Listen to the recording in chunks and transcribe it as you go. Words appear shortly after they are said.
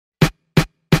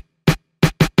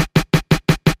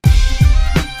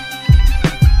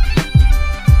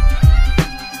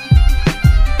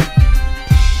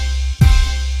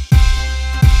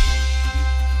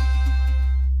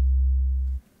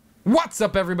What's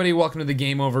up, everybody? Welcome to the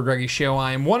Game Over Greggy Show.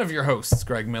 I am one of your hosts,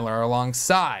 Greg Miller,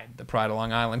 alongside the Pride of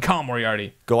Long Island, Colin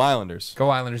Moriarty. Go Islanders.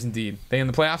 Go Islanders, indeed. They in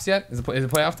the playoffs yet? Is it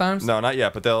playoff times? No, not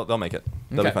yet, but they'll make it.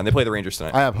 They'll be fine. They play the Rangers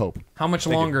tonight. I have hope. How much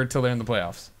longer till they're in the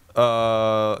playoffs?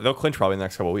 They'll clinch probably in the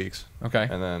next couple of weeks. Okay.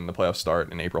 And then the playoffs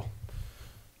start in April.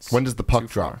 When does the puck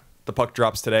drop? The puck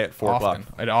drops today at 4 o'clock.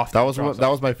 That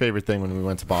was my favorite thing when we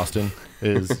went to Boston.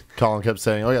 Is Colin kept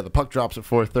saying, "Oh yeah, the puck drops at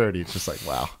 4:30." It's just like,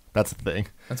 wow, that's a thing.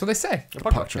 That's what they say. The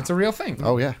puck drop. It's a real thing.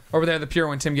 Oh yeah. Over there, the pure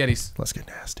one, Tim Gettys. Let's get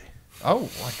nasty. Oh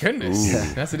my goodness,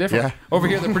 Ooh. that's a different. Yeah. Over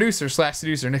here, the producer /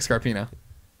 seducer, Nick Scarpino.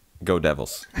 Go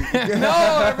Devils.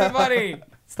 No, everybody,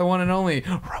 it's the one and only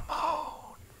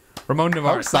Ramon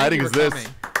Narvaez. How exciting is this? Coming.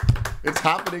 It's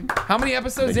happening. How many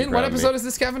episodes in? What episode is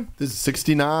this, Kevin? This is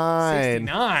 69.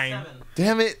 69.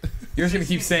 Damn it. You're just going to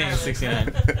keep saying 69.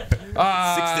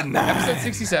 69. Episode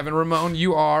 67. Ramon,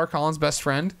 you are Colin's best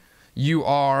friend. You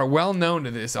are well known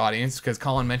to this audience because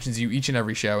Colin mentions you each and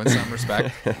every show in some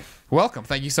respect. Welcome.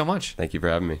 Thank you so much. Thank you for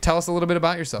having me. Tell us a little bit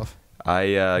about yourself.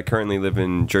 I currently live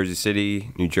in Jersey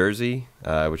City, New Jersey,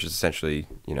 which is essentially,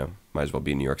 might as well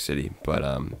be New York City.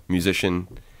 But musician,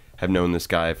 have known this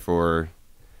guy for,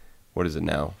 what is it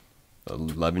now,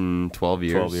 11, 12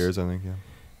 years? 12 years, I think, yeah.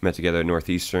 Met together at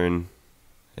Northeastern,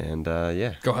 and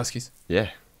yeah. Go Huskies.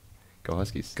 Yeah. Go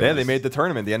Huskies. Yeah, they made the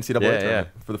tournament, the NCAA tournament,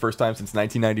 for the first time since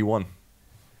 1991.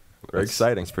 Very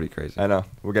exciting. It's pretty crazy. I know.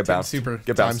 We'll get bounced.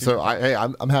 Get bounced. So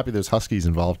I'm happy there's Huskies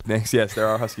involved. Thanks. Yes, there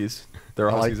are Huskies. There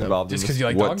are Huskies involved. Just in because this. you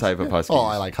like what dogs? type of Huskies? Oh,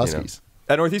 I like Huskies.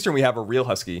 At Northeastern, we have a real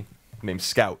Husky named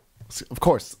Scout. Of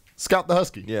course. Scout the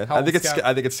Husky. Yeah, How I old think it's Scout?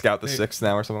 I think it's Scout the 6th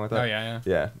now or something like that. Oh, yeah.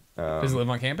 Yeah. Does it live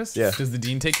on campus? Yeah. Does the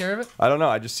dean take care of it? I don't know.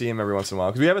 I just see him every once in a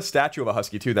while because we have a statue of a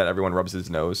Husky too that everyone rubs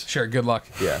his nose. Sure. Good luck.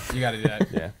 Yeah. You got to do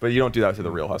that. Yeah, but you don't do that to the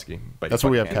real Husky. But That's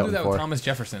what we have Do Kevin that with for. Thomas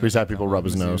Jefferson. We just have people rub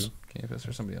his nose. Campus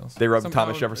or somebody else. They rub Some-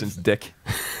 Thomas oh, Jefferson's dick.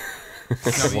 No,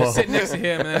 you sit next to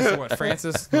him, and that's what,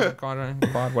 Francis,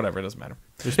 Quad, whatever, it doesn't matter.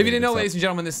 If you didn't know, ladies and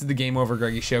gentlemen, this is the Game Over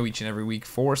Greggy Show. Each and every week,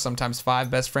 4, sometimes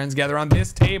 5 best friends gather on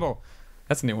this table.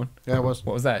 That's a new one. Yeah, it was.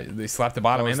 What was that? They slapped the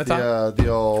bottom and the That top? was the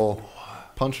old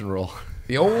punch and roll.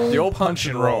 The old punch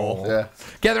and roll. Yeah.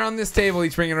 Gather on this table,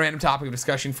 each bringing a random topic of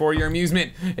discussion for your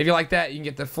amusement. If you like that, you can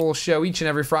get the full show each and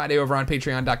every Friday over on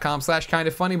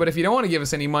patreon.com/kindafunny. But if you don't want to give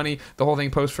us any money, the whole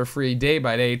thing posts for free day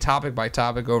by day, topic by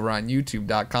topic over on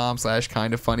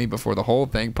youtube.com/kindafunny before the whole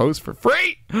thing posts for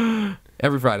free.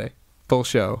 Every Friday. Full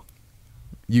show.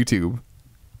 YouTube.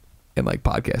 And like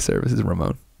podcast services,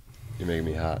 Ramon. You're making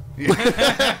me hot.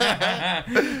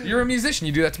 You're a musician.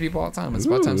 You do that to people all the time. It's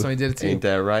about time somebody did it to you. Ain't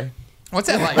that right? What's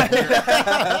that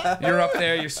like? You're up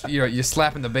there. You're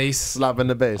slapping the bass. Slapping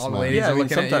the bass, All the man. ladies Yeah, I are mean,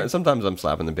 looking at you. sometimes I'm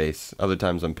slapping the bass. Other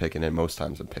times I'm picking it. Most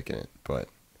times I'm picking it. But,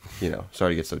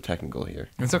 sorry to get so technical here.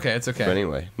 It's okay. It's okay. But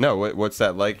anyway, no. What's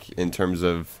that like in terms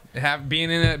of? Being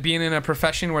in a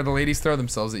profession where the ladies throw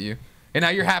themselves at you, and now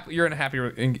you're happy. You're in a happy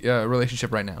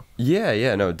relationship right now.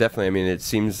 Yeah, no, definitely. I mean, it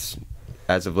seems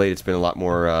as of late it's been a lot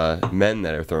more men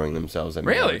that are throwing themselves at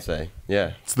me. Really? I would say,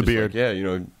 yeah. It's the Just beard. Like,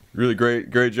 yeah, really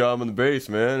great job on the bass,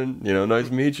 man. And, nice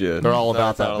to meet you. They're all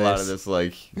about It's not that a lot bass. of this,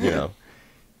 like,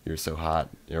 you're so hot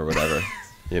or whatever.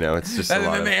 It's just a And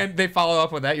lot of. then they follow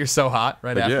up with that. You're so hot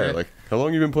right Like, after yeah, it. like, how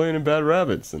long you been playing in Bad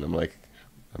Rabbits? And I'm like,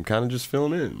 I'm kind of just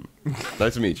filling in.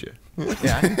 Nice to meet you.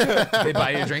 Yeah. They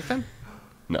buy you a drink then?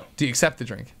 No, Do you accept the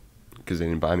drink? because they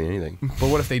didn't buy me anything. But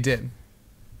what if they did?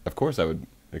 Of course I would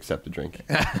accept the drink.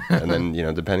 And then,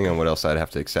 depending on what else I'd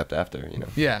have to accept after,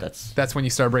 Yeah. That's when you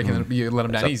start breaking them. You let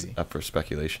them that's down up, easy. up for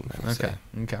speculation, I would Okay.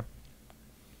 say. Okay.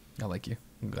 I like you.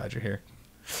 I'm glad you're here.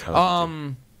 I like it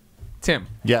too. Tim,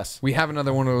 Yes. we have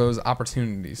another one of those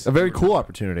opportunities. A very cool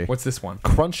opportunity. What's this one?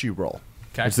 Crunchyroll.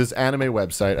 Okay. It's this anime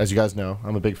website. As you guys know,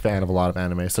 I'm a big fan of a lot of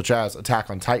anime, such as Attack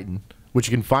on Titan, which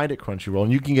you can find at Crunchyroll.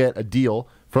 And you can get a deal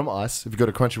from us. If you go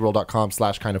to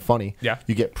crunchyroll.com/kindafunny, Yeah.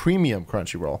 you get premium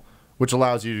Crunchyroll, which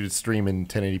allows you to stream in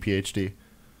 1080p HD.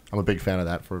 I'm a big fan of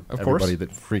that for everybody that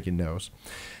freaking knows.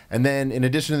 And then in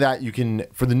addition to that, you can,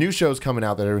 for the new shows coming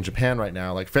out that are in Japan right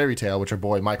now, like Fairy Tail, which our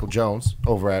boy Michael Jones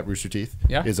over at Rooster Teeth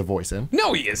is a voice in.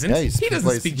 No, he isn't. Yeah, he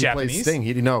doesn't speak Japanese. Plays Sting.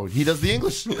 He does the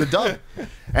English, the dub.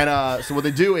 And so what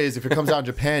they do is, if it comes out in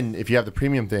Japan, if you have the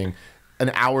premium thing,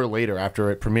 an hour later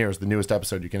after it premieres, the newest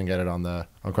episode, you can get it on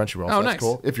Crunchyroll. So Oh, that's nice.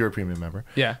 cool if you're a premium member.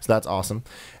 Yeah. So that's awesome.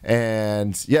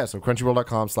 And yeah, so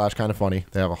crunchyroll.com/kindafunny.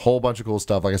 They have a whole bunch of cool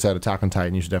stuff. Like I said, Attack on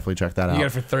Titan. You should definitely check that out. You get it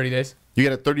for 30 days? You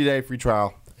get a 30-day free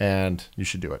trial, and you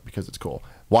should do it because it's cool.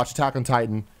 Watch Attack on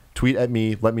Titan. Tweet at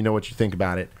me. Let me know what you think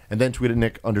about it. And then tweet at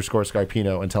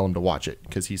Nick_Scarpino and tell him to watch it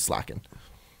because he's slacking.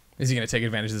 Is he going to take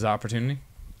advantage of this opportunity?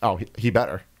 Oh, he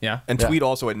better. Yeah. And tweet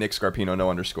also at Nick Scarpino, no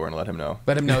underscore, and let him know.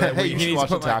 Let him know that Hey, you should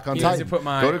watch Attack on Titan.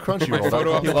 Go to Crunchyroll. My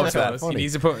photo up He loves that. Portillo's. He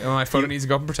needs to put my photo needs to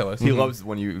go up in Portillo's. He loves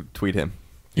when you tweet him.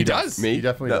 He does. Me? He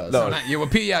definitely does. No.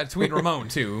 Yeah, tweet Ramon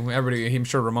too. Everybody, I'm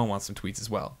sure Ramon wants some tweets as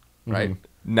well, right?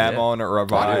 Ramon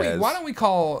Narvaez. Why don't we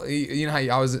call, you know how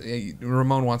you always,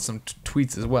 Ramon wants some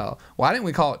tweets as well. Why didn't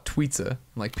we call it tweetza,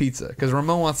 like pizza? Because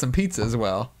Ramon wants some pizza as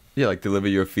well. Yeah, like deliver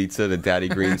your pizza to Daddy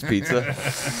Green's Pizza.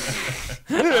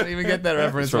 I didn't even get that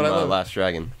reference. It's from Last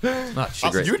Dragon. Not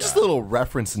Also, you're just a little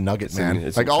reference nugget, man.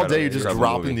 It's like all day, incredible. you're just Incredible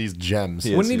dropping movie. these gems.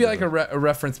 Yeah. Wouldn't he be like a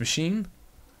reference machine?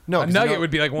 No, A nugget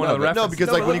would be like one of the references. No, because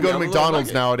like when you go to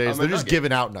McDonald's nowadays, they're just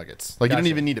giving out nuggets. Like you don't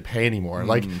even need to pay anymore.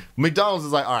 Like McDonald's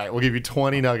is like, all right, we'll give you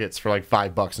 20 nuggets for like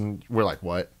 $5, and we're like,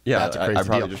 what? Yeah, That's a crazy I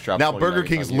probably deal. just dropped Now 20 Burger nuggets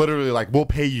King's on you. literally like, we'll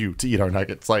pay you to eat our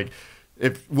nuggets. Like,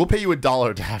 if we'll pay you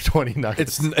 $1 to have 20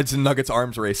 nuggets. It's a Nuggets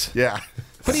arms race. Yeah.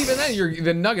 But even then,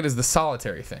 the nugget is the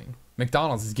solitary thing.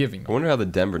 McDonald's is giving I them. wonder how the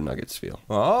Denver Nuggets feel.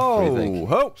 Oh, What do you think?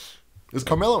 ho. Is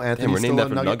Carmelo Anthony Damn, we're still named a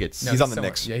after nugget? Nuggets. No, He's on the somewhere-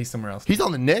 Knicks. Yeah, he's somewhere else. He's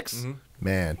on the Knicks?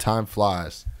 Man, time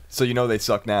flies. So you know they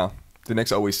suck now. The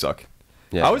Knicks always suck.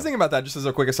 Yeah. I was thinking about that just as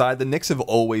a quick aside. The Knicks have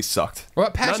always sucked.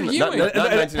 What, Patrick Not- Ewing? not- not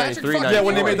Patrick 1993, fucking Yeah,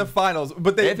 when they Ewing. made the finals,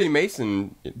 but they Anthony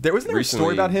Mason. there wasn't there a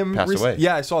story about him. Passed away.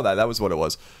 Yeah, I saw that. That was what it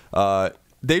was.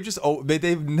 They've just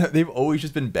they've always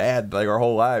just been bad like our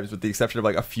whole lives, with the exception of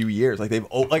like a few years. Like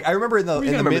like I remember in the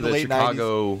mid late 90s.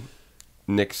 Chicago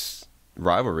Knicks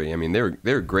rivalry. I mean, they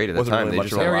were great at the Wasn't time. really They much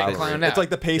just of a They were rivalry. clowned out. It's like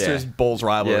the Pacers Yeah. Bulls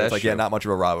rivalry. Yeah, It's like that's true. not much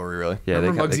of a rivalry really. Yeah, they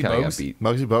Remember Muggsy kind of got Bogues? beat.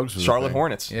 Muggsy Bogues was a Charlotte thing.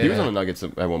 Hornets. Yeah. He was on the Nuggets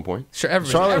at one point. Charlotte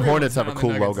Charlotte Hornets have a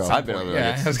cool logo. I've been on the Yeah,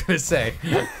 Nuggets. I was gonna say.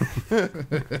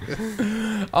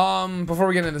 Before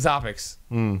we get into topics,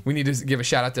 we need to give a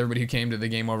shout out to everybody who came to the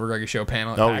Game Over Greggy show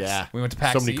panel. At Oh, PAX. yeah. We went to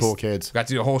PAX. So many East. cool kids. Got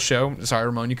to do a whole show. Sorry,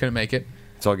 Ramon, you couldn't make it.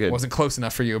 It's all good. It wasn't close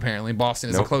enough for you apparently.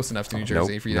 Boston isn't Nope. close enough to New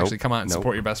Jersey Nope. for you to Nope. actually come out and Nope.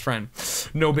 support your best friend.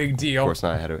 No big deal. Of course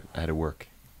not. I had to work.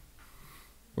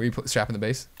 Were you strapping the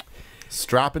base?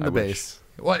 Strap in the wish. base.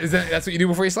 What is that? That's what you do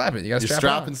before you slap it. You got to You strap,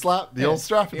 strap on. and slap. The old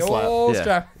strap and The slap. old Yeah.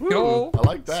 strap. The old I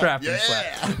like that. Strap and Yeah.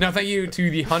 slap. Now, thank you to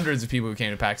the hundreds of people who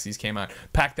came to PAX East, came out,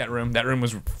 packed that room. That room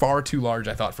was far too large,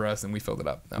 I thought, for us, and we filled it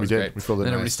up. That was did. great. We filled it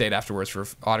Then everybody nice. stayed afterwards for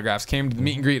autographs. Came to the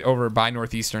meet and greet over by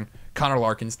Northeastern. Connor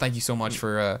Larkins, thank you so much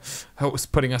for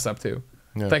putting us up too.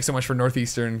 Yeah. Thanks so much for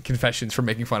Northeastern Confessions for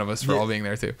making fun of us for all being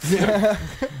there too.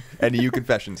 And you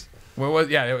confessions. So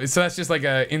that's just like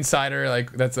a insider,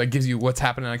 like that's like gives you what's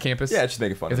happening on campus. Yeah, it's just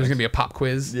making fun. If of there's things. gonna be a pop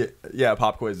quiz, Yeah,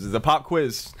 pop quiz. The pop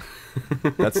quiz.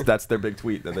 That's their big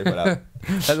tweet that they put out.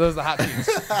 those are the hot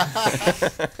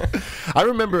tweets. I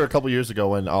remember a couple years ago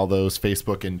when all those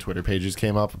Facebook and Twitter pages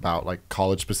came up about like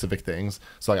college specific things.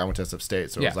 So like I went to SF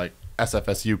State, so it was Yeah. like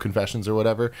SFSU confessions or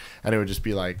whatever, and it would just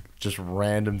be like just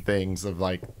random things of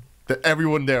like that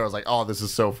everyone there was like, oh, this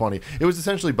is so funny. It was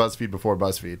essentially BuzzFeed before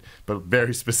BuzzFeed, but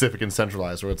very specific and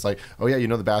centralized. Where it's like, oh yeah, you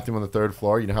know the bathroom on the 3rd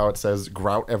floor. You know how it says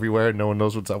grout everywhere, and no one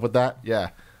knows what's up with that. Yeah.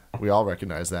 We all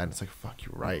recognize that, and it's like, fuck,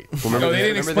 you're right. No, they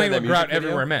didn't explain what that grout music video?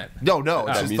 everywhere meant. No, it's That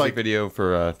just music like, video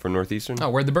for Northeastern. Oh,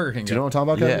 where'd the Burger King do you know go? what I'm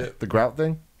talking about? Kevin? Yeah. The grout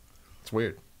thing? It's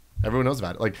weird. Everyone knows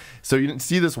about it. Like, so you didn't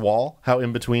see this wall? How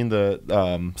in between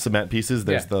the cement pieces,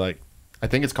 there's Yeah. the like, I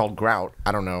think it's called grout.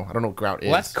 I don't know. I don't know what grout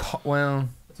is. Well,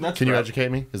 Can you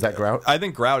educate me? Is that grout? I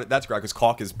think grout. That's grout because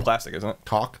caulk is plastic, isn't it?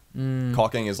 Caulk?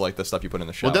 Caulking is like the stuff you put in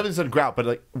the shower. Well, definitely said grout, but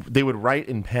like they would write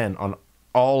in pen on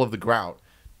all of the grout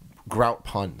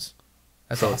puns.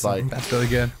 that's So awesome. it's like, That's really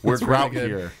good. We're That's grout really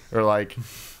good. here, or like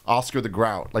Oscar the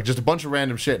Grout, like just a bunch of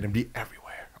random shit, and it'd be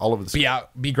everywhere, all over the. Be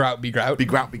out. Be grout. Be grout. Be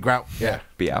grout. Yeah.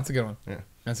 Be out. That's a good one. Yeah.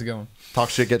 That's a good one. Talk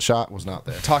shit, get shot was not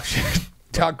there. Talk shit.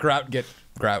 Talk grout. Get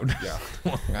grout. Yeah.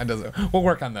 That doesn't. We'll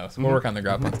work on those. We'll work on the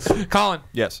grout puns. Colin,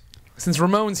 Yes. since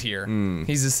Ramon's here,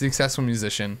 he's a successful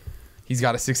musician. He's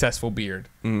got a successful beard.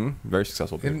 Very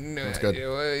successful. Dude. And, That's good.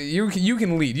 You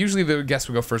can lead. Usually the guest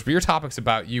will go first, but your topic's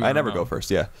about you. I and never Ramon. go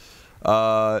first. Yeah.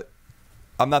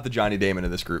 I'm not the Johnny Damon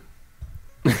of this group.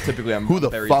 Typically, I'm Who the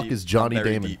very fuck deep. is Johnny I'm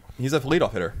very Damon? deep. He's a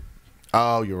leadoff hitter.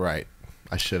 Oh, you're right.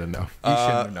 I should have known. You shouldn't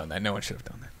have known that. No one should have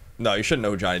done that. No, you shouldn't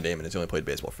know who Johnny Damon is. He only played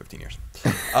baseball for 15 years.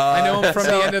 I know him from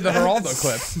the end of the Geraldo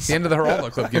clip. The end of the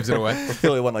Geraldo clip gives it away. He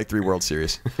only won like 3 World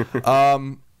Series.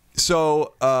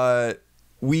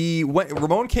 We went.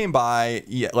 Ramon came by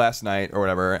last night or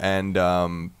whatever,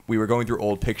 and we were going through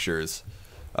old pictures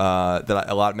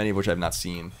many of which I have not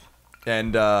seen,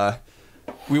 and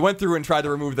we went through and tried to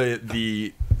remove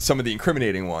some of the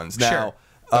incriminating ones. Now,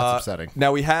 That's upsetting.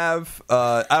 Now we have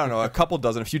I don't know,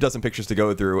 a few dozen pictures to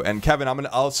go through. And Kevin,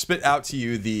 I'll spit out to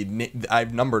you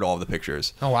I've numbered all of the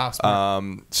pictures. Oh wow.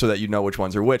 So that you know which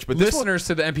ones are which. But listeners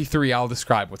to the MP3, I'll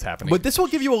describe what's happening. But this will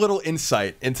give you a little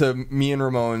insight into me and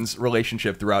Ramon's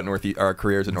relationship throughout our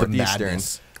careers at Northeastern.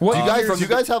 Madness. Do you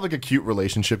guys have like a cute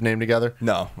relationship name together?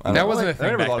 No, that wasn't a thing. I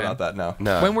never back thought then. about that.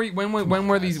 No. When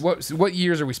were these? What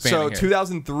years are we spanning? So here?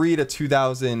 2003 to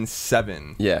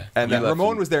 2007. Yeah. And then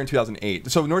Ramon was there in 2008.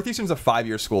 So Northeastern's a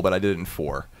 5-year school, but I did it in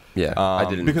 4. Yeah, I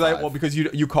did it in because 5. because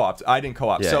you co-opted. I didn't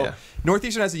co-op. Yeah, so yeah.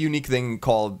 Northeastern has a unique thing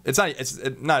called it's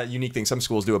not a unique thing. Some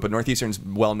schools do it, but Northeastern's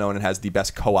well known and has the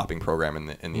best co-oping program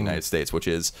in the United States, which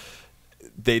is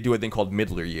they do a thing called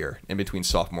middler year in between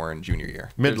sophomore and junior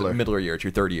year. Middler year, it's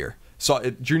your 3rd year. So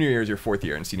junior year is your 4th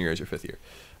year, and senior year is your 5th year.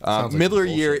 Middler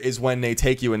year is when they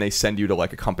take you and they send you to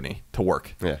like a company to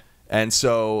work. Yeah. And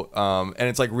so, and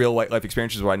it's like real life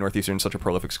experiences. Why Northeastern is such a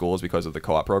prolific school is because of the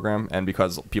co-op program, and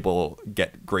because people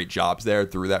get great jobs there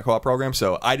through that co-op program.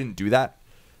 So I didn't do that.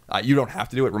 You don't have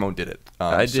to do it. Ramon did it.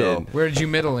 I did. Where'd you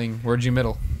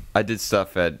middle? I did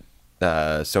stuff at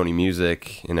Sony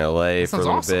Music in LA for a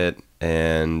little bit,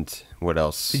 and what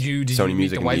else? Did you Sony meet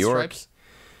Music the in White New York? Stripes?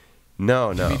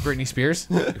 No. Did you meet Britney Spears?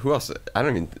 Who else? I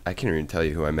can't even tell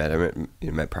you who I met. I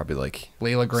met probably like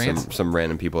Layla Grant. some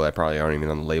random people that probably aren't even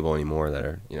on the label anymore. That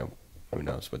are who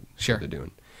knows what they're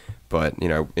doing. But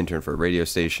interned for a radio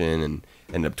station and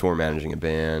ended up tour managing a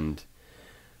band.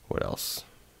 What else?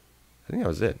 I think that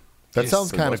was it. That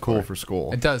sounds kind of cool for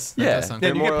school. It does. Yeah, It does sound Yeah,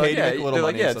 cool. you get paid, you make a little they're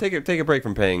like, money yeah, and stuff. take a break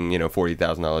from paying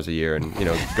 $40,000 a year and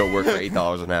go work for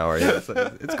 $8 an hour. Yeah,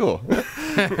 it's cool.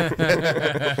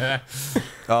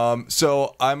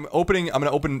 So I'm going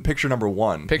to open picture number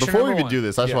 1. Before we even do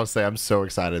this, I just want to say I'm so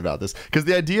excited about this because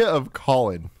the idea of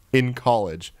Colin in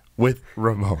college with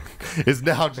Ramon is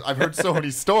now. I've heard so many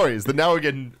stories that now we're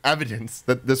getting evidence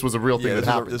that this was a real thing that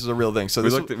happened. This is a real thing. So we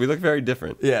look very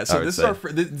different. Yeah. So this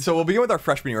is so we'll begin with our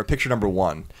freshman year, picture number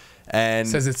 1, and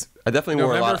It says it's I definitely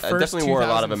wore a lot. I 1st, definitely wore a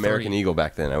lot of 2003. American Eagle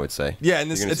back then. I would say. yeah, and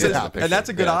You're gonna it see says, that in the and that's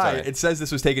a good picture. eye. Yeah, that's It says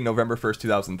this was taken November 1st,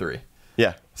 2003.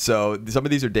 Yeah, So some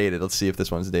of these are dated. Let's see if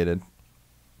this one's dated.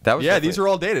 that was. Yeah, definitely- these are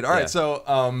all dated. All right, Yeah.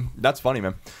 so that's funny,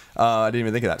 man. I didn't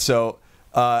even think of that. So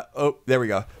there we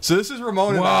go. So this is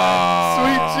Ramon and Whoa.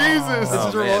 Sweet Jesus! This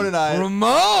is man. Ramon and I.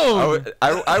 Ramon.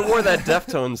 I wore that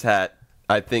Deftones hat.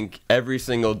 I think every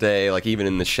single day, like even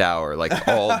in the shower, like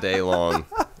all day long,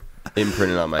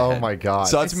 imprinted on my head. Oh my God!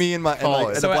 So that's me in my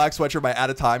Colin. the black sweatshirt, my out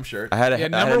of time shirt. I had a, Yeah, I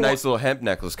had number a nice little hemp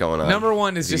necklace going on. Number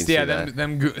 1 is You just can see that.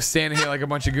 them standing here like a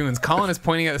bunch of goons. Colin is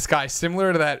pointing at the sky,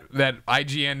 similar to that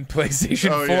IGN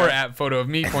PlayStation 4 app photo of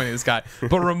me pointing at the sky.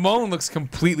 But Ramon looks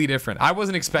completely different. I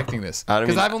wasn't expecting this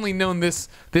because I've only known this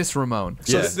Ramon.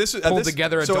 So Yeah. this pulled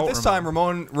together So adult at this time,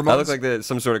 Ramon I look like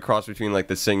some sort of cross between like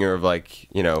the singer of like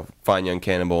Fine Young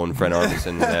Cannibal and Fred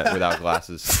Armisen without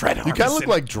glasses. Fred you kind of look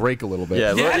like Drake a little bit.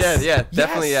 Yeah, Yes! yeah,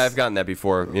 definitely. Yes! Yeah, I've gotten that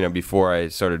before. Before I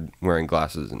started wearing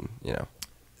glasses, and Oh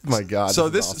my God. So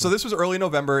is awesome. so this was early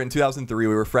November in 2003.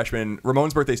 We were freshmen.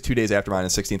 Ramon's birthday is 2 days after mine, on the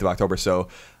 16th of October. So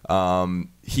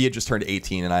he had just turned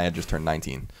 18 and I had just turned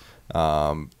 19.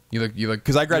 You look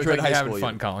Because I graduated like high you're school. having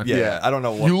fun, Colin. Yeah, I don't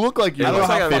know what. You look like you're. I don't know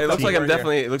how it looks like I'm 15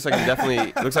 definitely. It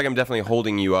looks like I'm definitely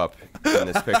holding you up in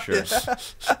this picture.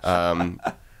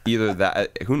 Either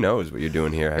that. Who knows what you're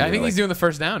doing here? I think he's doing the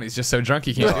first down. He's just so drunk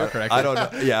he can't do it correctly. I don't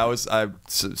know. Yeah, I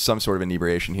some sort of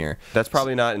inebriation here. That's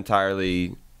probably not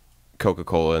entirely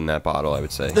Coca-Cola in that bottle. I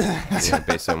would say,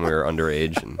 based on we were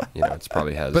underage, and it's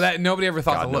probably has. But that nobody ever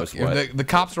thought God to look. knows what. The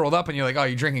cops rolled up and you're like, "Oh,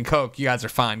 you're drinking Coke. You guys are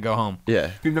fine. Go home."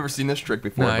 Yeah. You've never seen this trick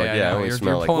before. No, but yeah, yeah, I no, only you're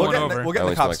smell like- pulling We'll one get, over. we'll get I the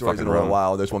always cop smell like stories in a fucking little rum.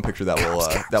 while. There's one picture that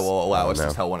will allow us to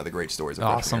no. tell one of the great stories of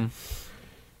Awesome.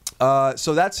 freshman year.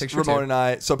 So that's Picture Ramon 2. and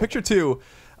I. So picture 2.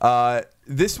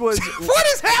 This was What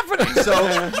is happening? so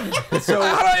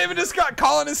How do I even describe?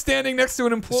 Colin is standing next to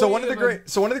an employee. So one of the great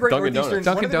Dunkin' Northeastern, Donuts.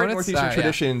 one of the great Donuts? Northeastern Yeah.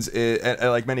 traditions, at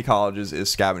like many colleges, is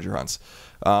scavenger hunts.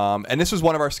 And this was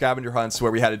one of our scavenger hunts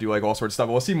where we had to do like all sorts of stuff.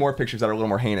 We'll see more pictures that are a little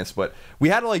more heinous, but we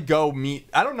had to like go meet.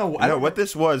 I don't know. I know what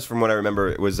this was. From what I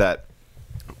remember, was that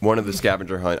one of the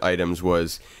scavenger hunt items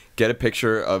was get a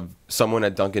picture of someone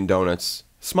at Dunkin' Donuts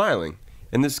smiling,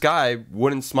 and this guy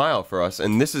wouldn't smile for us,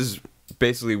 and this is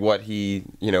basically what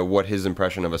what his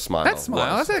impression of a smile. That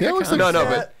smile. was. That's Yeah, it looks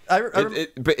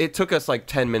like But it took us like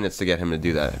 10 minutes to get him to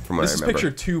do that. From what This I is remember.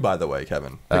 picture 2, by the way,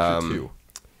 Kevin. Picture 2.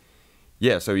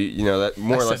 Yeah, so that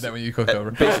more I or said less that when you cooked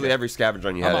over. Basically, every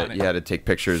scavenger hunt I'm on it. you had to take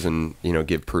pictures and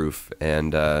give proof,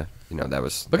 and that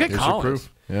was. Look at Here's your Colin. proof.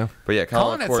 Yeah. But yeah, Colin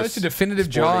Colin had of course, such a definitive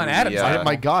jaw sporting and Adam's the, apple. Oh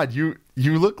my God, you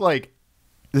look like.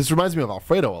 This reminds me of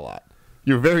Alfredo a lot.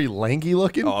 You're very lanky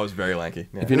looking. Oh, I was very lanky.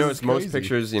 Yeah. If you notice is most crazy.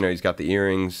 pictures, he's got the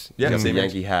earrings. Yeah, he's got the same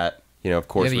Yankee hat. Of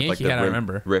course, Yeah, the with like Yankee the hat, I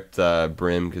remember. ripped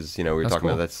brim, because we were That's talking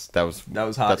cool. about that was That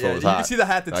was hot. That's Yeah, what was you hot. can see the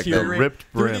hat Like deteriorate. the ripped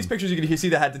Through brim. these pictures, you can see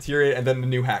the hat deteriorate, and then the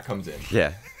new hat comes in,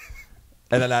 Yeah.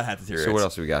 and then that hat deteriorates. So what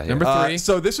else do we got here? Number three.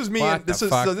 So this was me. What This the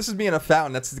is fuck? so this is me in a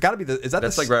fountain. That's got to be the. Is that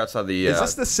That's the, like right outside the. Is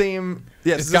this the same?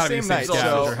 Yeah, It's it's the gotta be same the night. same So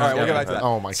scavenger all right, we'll hunt. get back to that.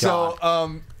 Oh my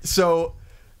So so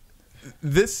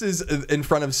this is in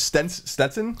front of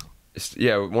Stetson.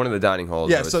 Yeah, one of the dining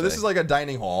halls. Yeah, so this is like a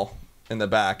dining hall in the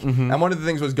back, and one of the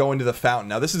things was going to the fountain.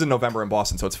 Now this is in November in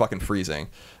Boston, so it's fucking freezing.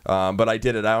 But I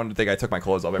did it. I don't think I took my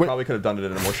clothes off. I probably could have done it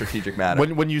in a more strategic manner.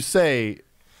 When you say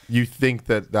you think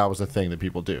that was a thing that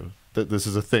people do, that this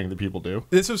is a thing that people do.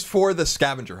 This was for the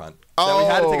scavenger hunt. That we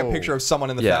had to take a Oh. picture of someone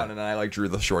in the Yeah. fountain, and I like drew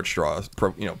the short straw,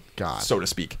 God. so to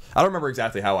speak. I don't remember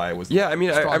exactly how I was. Yeah, I mean,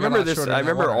 I Strong remember amount this. shorter I than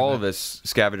that remember water, all I of this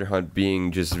scavenger hunt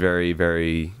being just very,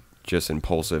 very just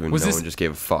impulsive, and Was no this- one just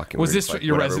gave a fuck. And was we were this just like,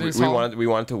 your whatever. residence we hall?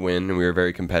 wanted to win, and we were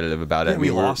very competitive about it. Yeah,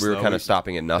 we lost, we were though. kind of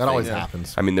stopping at nothing. That always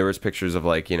happens. I mean, there was pictures of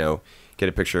like get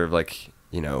a picture of like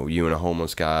you and a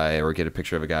homeless guy, or get a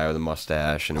picture of a guy with a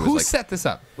mustache, and it was Who like set this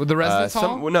up? With the residence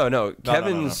hall? no.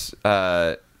 Kevin's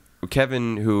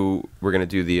Kevin, who we're gonna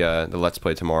do the Let's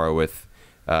Play tomorrow with.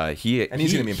 He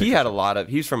he's gonna be in he had a lot of.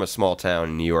 He's from a small town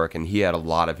in New York, and he had a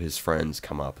lot of his friends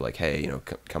come up, like, hey,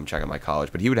 come check out my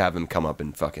college. But he would have them come up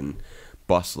in fucking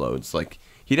bus loads. Like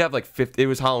he'd have like 50. It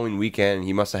was Halloween weekend, and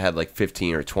he must have had like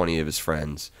 15 or 20 of his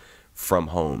friends from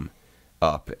home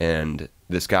up, and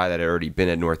this guy that had already been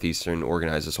at Northeastern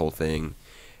organized this whole thing,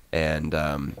 and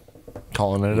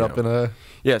Calling it up in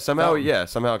a. somehow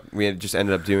fountain. we had just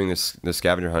ended up doing this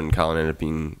scavenger hunt, and Colin ended up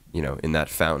being in that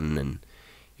fountain, and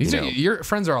Your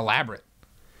friends are elaborate.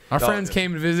 Our friends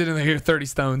came to visit and they're here 30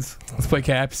 stones. Let's play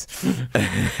caps.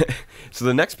 So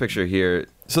the next picture here,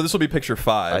 So this will be picture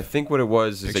 5. I think what it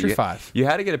was is Picture that 5. you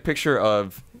had to get a picture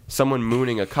of someone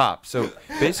mooning a cop. So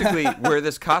basically, where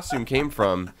this costume came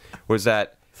from was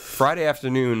that Friday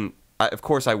afternoon. Of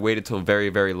course, I waited till very,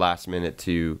 very last minute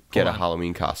to get a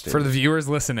Halloween costume. For the viewers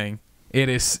listening, it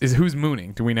is who's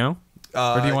mooning? Do we know?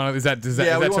 Or do you want to? Is that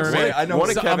yeah, we that won't term? say it. I know one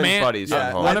of So a Kevin's man- buddies yeah,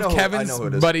 from home. One I of know Kevin's who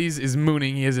it is. buddies is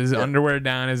mooning. He has his underwear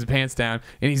down, his pants down,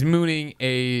 and he's mooning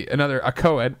a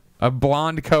co-ed, a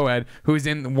blonde co-ed who's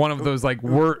in one of those like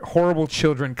horrible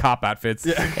children cop outfits.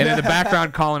 And in the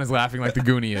background, Colin is laughing like the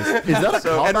Goonie is. Is that a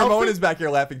cop and Ramon outfit? is back here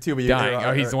laughing too. But Dying.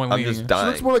 Oh, he's the one I'm leading. just She dying.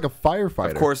 looks more like a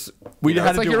firefighter. Of course, We had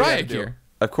It's to like do you're what we right had to do. here.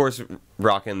 Of course,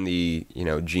 rocking the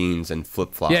jeans and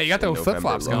flip flops. Yeah, you got those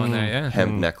flip-flops going there, yeah.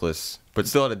 Hemp necklace, but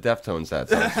still had a Deftones hat.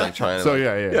 So I was like trying to. So,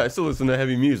 like, yeah. I still listen to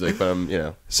heavy music, but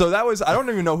I'm So that was. I don't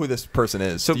even know who this person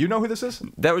is. So- do you know who this is?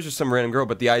 that was just some random girl.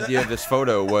 But the idea of this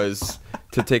photo was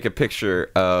to take a picture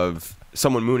of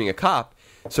someone mooning a cop.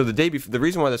 So the day before, the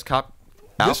reason why this cop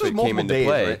This was outfit came multiple into days,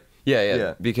 play, right?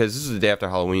 yeah, because this is the day after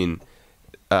Halloween.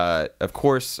 Of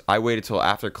course, I waited till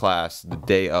after class the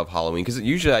day of Halloween because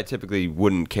usually I typically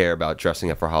wouldn't care about dressing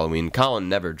up for Halloween. Colin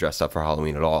never dressed up for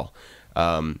Halloween at all.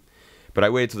 But I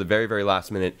waited till the very, very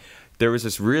last minute. There was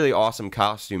this really awesome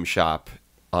costume shop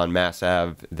on Mass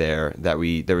Ave there there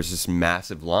was this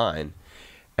massive line,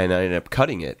 and I ended up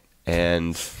cutting it.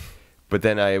 But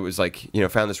then I was like,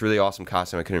 found this really awesome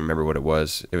costume. I couldn't remember what it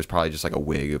was. It was probably just like a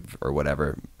wig or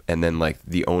whatever. And then like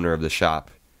the owner of the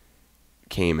shop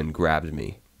came and grabbed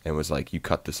me and was like, you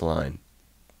cut this line,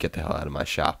 get the hell out of my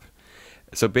shop.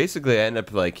 So basically I ended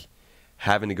up like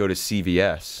having to go to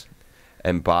CVS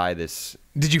and buy this.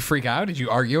 Did you freak out? Did you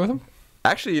argue with him?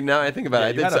 Actually, now I think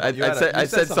about it, I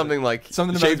said something like,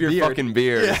 something about shave your his beard. fucking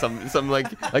beard. Or some like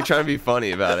trying to be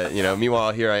funny about it.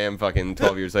 Meanwhile, here I am fucking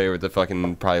 12 years later with the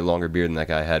fucking probably longer beard than that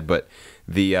guy had. But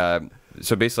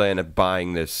so basically I ended up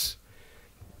buying this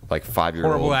like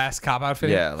 5-year-old Horrible ass cop outfit.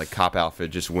 Yeah, like cop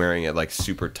outfit, just wearing it like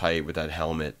super tight with that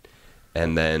helmet.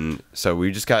 And then so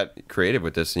we just got creative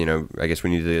with this. I guess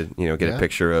we needed to get a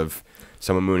picture of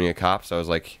someone mooning a cop. So I was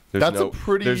like, That's a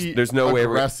pretty there's no way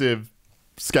aggressive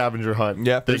scavenger hunt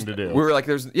thing to do. we were like,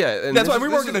 and That's why we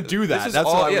weren't going to do that. That's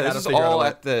why we had to this is figure out a all way.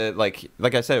 at the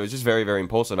like I said, it was just very, very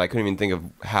impulsive. I couldn't even think of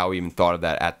how we even thought of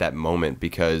that at that moment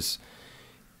because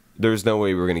there's no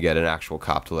way we were going to get an actual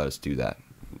cop to let us do that.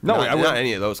 No, not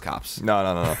any of those cops.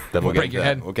 No. Then we'll break your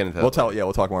head. We'll get into that.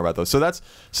 We'll talk more about those. So that's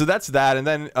that. And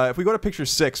then if we go to picture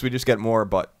 6, we just get more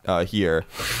butt here.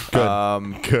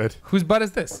 Good. Good. Whose butt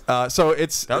is this? So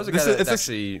it's That was a guy that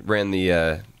actually ran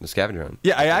the scavenger hunt.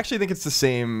 Yeah, I actually think it's the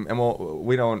same. And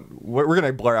we're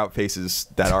gonna blur out faces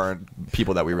that aren't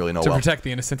people that we really know To well. protect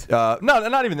the innocent. No,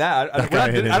 not even that. I guy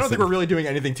don't innocent. think we're really doing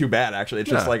anything too bad. Actually, it's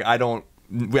just like I don't.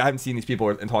 I haven't seen these people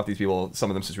and talked to these people, some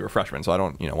of them since we were freshmen, so I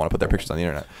don't want to put their pictures on the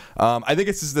internet. I think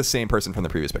this is the same person from the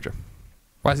previous picture.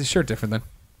 Why is his shirt different then?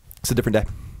 It's a different day,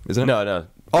 isn't it? No.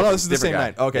 Oh no, this is the same guy.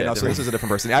 night. Okay, Yeah, no, so this is a different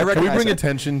person. I Can we recognize bring him.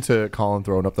 attention to Colin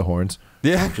throwing up the horns?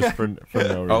 Yeah. Just for no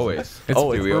reason. Always. It's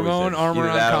always. We always Ramon did. armor Either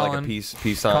on that or Colin. like a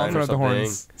peace sign Colin or throwing up the something.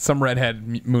 horns. Some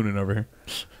redhead mooning over here.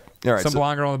 All right. Some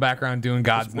blonde girl in the background doing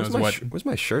God knows what. What's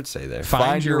my shirt say there?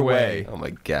 Find your way. Oh my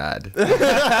God.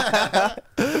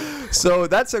 So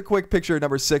that's a quick picture of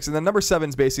number 6, and then number 7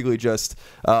 is basically just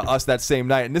us that same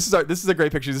night. And this is a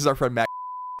great picture. This is our friend Matt,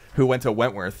 who went to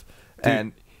Wentworth,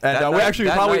 and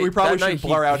we probably should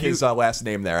blur out his last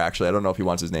name there. Actually, I don't know if he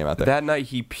wants his name out there. That night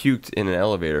he puked in an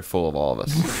elevator full of all of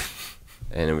us.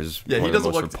 And it was one of the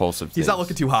most repulsive things. He's not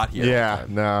looking too hot here. Yeah,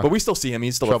 no. But we still see him.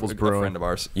 He's still a friend of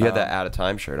ours. You had that Out of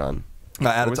Time shirt on.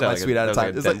 Out of Time, sweet Out of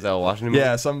Time. Like a Denzel Washington movie?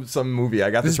 Yeah, some movie. I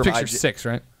got This this is from picture 6,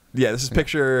 right? Yeah, this is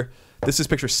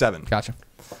picture 7. Gotcha.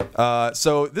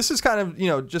 So this is kind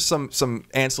of just some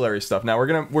ancillary stuff. Now we're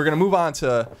gonna move on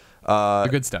to The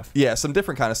good stuff. yeah, some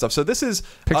different kind of stuff. So this is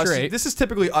Picture us, 8. This is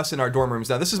typically us in our dorm rooms.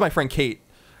 Now this is my friend Kate.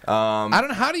 I don't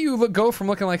know. How do you go from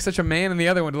looking like such a man and the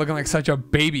other one to looking like such a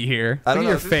baby here? I don't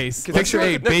Look at know. your face. 'Cause Picture this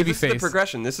 8, is- no, baby this is the face.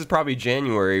 progression. This is probably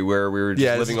January where we were just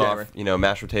Yeah, this living is off, January.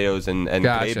 mashed potatoes and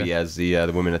Gotcha. gravy as the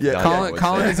women at the diner Colin, would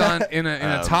Colin say. is on in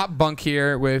a top bunk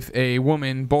here with a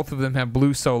woman. Both of them have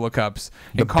blue solo cups,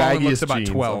 and The Colin looks baggiest about jeans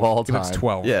 12. of all He looks time.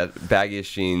 12. Yeah,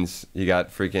 baggiest jeans. You got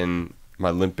freaking my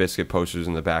Limp Bizkit posters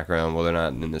in the background. Well, they're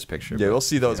not in this picture. Yeah, but, we'll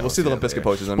see those. We'll see the Limp that Bizkit later.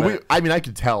 posters in a But minute. I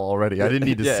could tell already. I didn't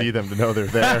need to Yeah. see them to know they're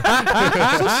there.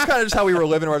 So this is kind of just how we were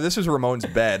living. This was Ramon's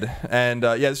bed, and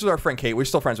this was our friend Kate. We're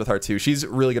still friends with her too. She's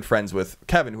really good friends with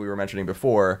Kevin, who we were mentioning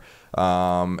before,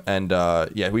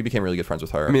 we became really good friends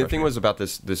with her. I mean, the thing was about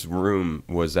this room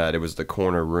was that it was the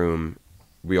corner room.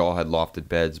 We all had lofted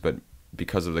beds, but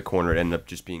because of the corner, it ended up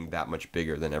just being that much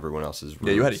bigger than everyone else's room.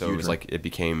 Yeah, you had a so huge it was room. like it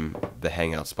became the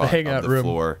hangout spot hangout on the room.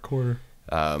 floor. Quarter.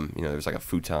 There was like a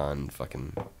futon,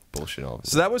 fucking bullshit all over.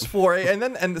 So that was floor 8,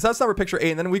 and so that's number picture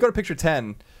 8, and then we go to picture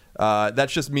 10.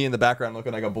 That's just me in the background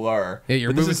looking like a blur. Yeah, you're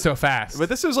But this moving is- so fast. But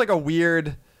this was like a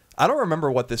weird. I don't remember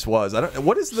what this was.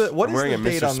 What is the wearing a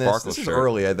date Mr. on this? Sparkle This is shirt.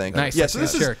 early, I think. Nice. Yeah, so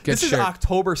this Good is shirt. Good this is shirt.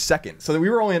 October 2nd. So we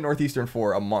were only at Northeastern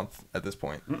for a month at this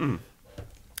point.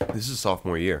 This is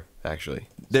sophomore year, actually.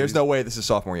 There's no way this is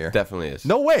sophomore year. Definitely is.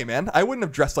 No way, man. I wouldn't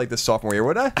have dressed like this sophomore year,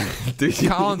 would I?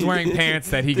 Colin's wearing pants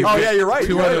that he can Oh, fit yeah, you're right.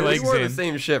 two You're other right. We legs wore the in.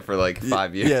 same shit for like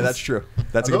 5 years. Yeah, that's true.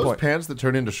 That's a Are good those point. pants that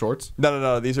turn into shorts?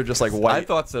 No. These are just like I white.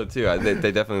 thought so too. They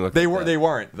definitely looked. They like were. that. They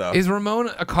weren't though. Is Ramon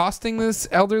accosting this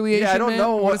elderly Asian Yeah, I don't man?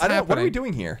 know. What is What are happening? we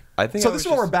doing here? I think so. I This was is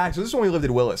when we're just- back. So this is when we lived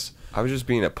in Willis. I was just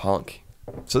being a punk.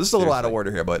 So this is a little out of Seriously.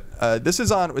 order here, but this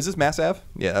is on. Is this Mass Ave?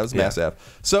 Yeah, that was Mass Ave.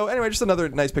 So anyway, just another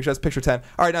nice picture. That's picture 10.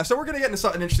 All right, now so we're gonna get into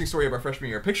an interesting story of our freshman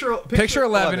year. Picture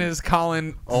 11 is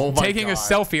Colin Oh my taking a God.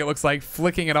 selfie. It looks like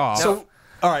flicking it off. So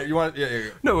all right, you want? Yeah.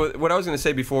 No, what I was going to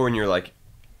say before when you're like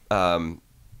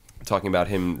talking about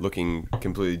him looking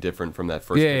completely different from that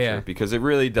first Yeah, picture, yeah. because it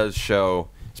really does show,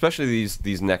 especially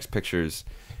these next pictures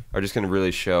are just going to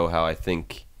really show how I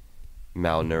think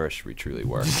malnourished we truly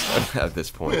were at this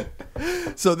point.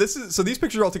 So these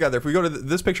pictures are all together. If we go to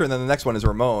this picture and then the next one is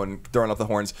Ramon throwing up the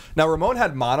horns. Now Ramon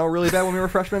had mono really bad when we were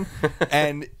freshmen,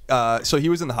 and so he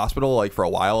was in the hospital like for a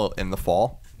while in the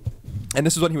fall. And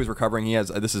this is when he was recovering.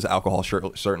 This is alcohol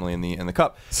certainly in the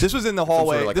cup. This was in the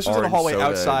hallway. of, like, This was in the orange hallway soda,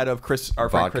 outside of our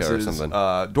friend vodka or Chris's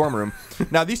something. dorm room.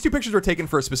 Now these two pictures were taken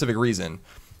for a specific reason,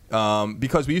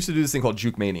 because we used to do this thing called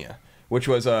Juke Mania, which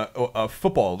was a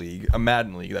football league, a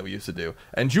Madden league that we used to do.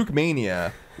 And Juke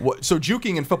Mania, so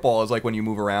juking in football is like when you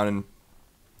move around, and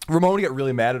Ramon would get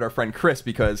really mad at our friend Chris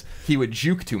because he would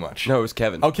juke too much. No, it was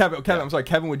Kevin. Oh, Kevin. I'm sorry.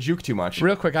 Kevin would juke too much.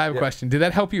 Real quick, I have a question. Did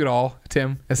that help you at all,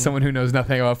 Tim, as someone who knows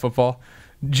nothing about football?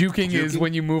 Juking is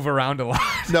when you move around a lot.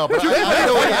 No, but I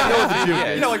know what the juke Yeah,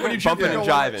 is. You know, like when you bumping juke and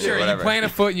it, jiving Sure, or you whatever. plant a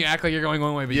foot and you act like you're going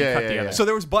one way, but you Yeah, cut yeah, the other. yeah. So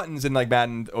there was buttons in like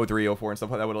Madden 03, 04 and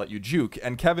stuff like that would let you juke,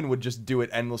 and Kevin would just do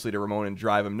it endlessly to Ramon and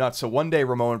drive him nuts. So one day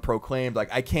Ramon proclaimed like,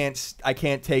 I can't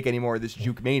take any more of this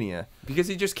juke mania. Because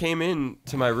he just came in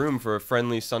to my room for a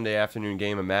friendly Sunday afternoon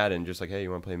game of Madden, just like, hey,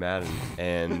 you want to play Madden?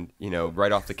 And,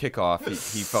 right off the kickoff,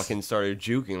 he fucking started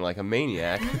juking like a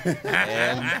maniac.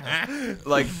 And,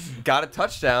 like, got a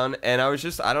touchdown. And I was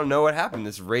just, I don't know what happened.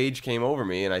 This rage came over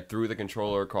me, and I threw the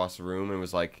controller across the room and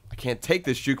was like, I can't take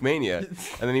this juke mania. And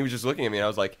then he was just looking at me, and I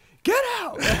was like, get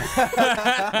out!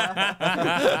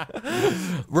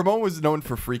 Ramon was known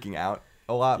for freaking out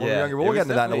a lot when we were younger. But we'll get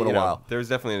into that in a little while. There was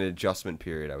definitely an adjustment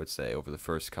period, I would say, over the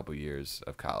first couple years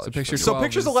of college. So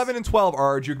pictures 11 and 12 are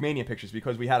our Jukemania pictures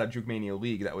because we had a Jukemania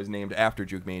league that was named after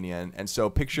Jukemania, and so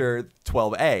picture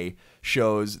 12A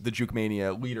shows the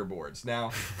Jukemania leaderboards.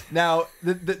 Now,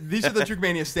 these are the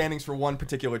Jukemania standings for one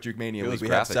particular Jukemania league. We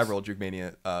have several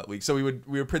Jukemania leagues, so we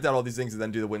would print out all these things and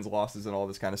then do the wins, losses, and all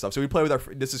this kind of stuff. So we play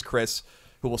with this is Chris,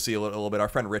 who we'll see a little bit. Our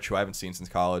friend Rich, who I haven't seen since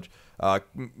college.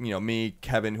 Me,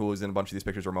 Kevin, who was in a bunch of these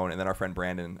pictures, Ramon, and then our friend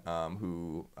Brandon,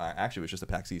 who actually was just a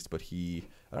PAX East, but I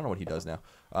don't know what he does now.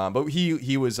 But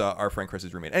he was our friend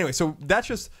Chris's roommate. Anyway, so that's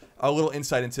just a little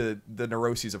insight into the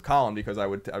neuroses of Colin because I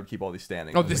would keep all these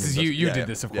standings. Oh, this is you. You did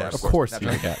this, of course. Of course you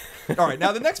did. All right,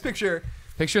 now the next picture.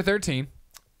 Picture 13.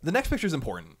 The next picture is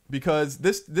important because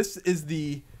this is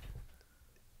the.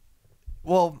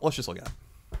 Well, let's just look at it.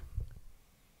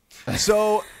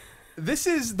 So, this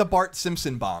is the Bart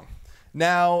Simpson bong.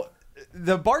 Now,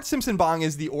 the Bart Simpson bong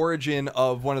is the origin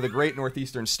of one of the great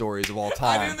Northeastern stories of all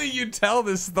time. I didn't think you'd tell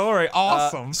this story.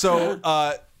 Awesome.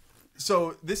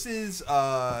 So this is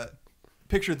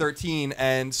picture 13,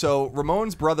 and so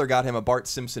Ramon's brother got him a Bart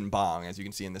Simpson bong, as you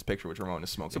can see in this picture, which Ramon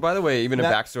is smoking. So, by the way, even a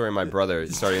backstory on my brother.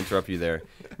 Sorry to interrupt you there.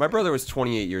 My brother was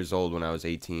 28 years old when I was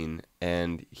 18,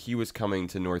 and he was coming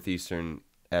to Northeastern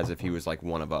as if he was like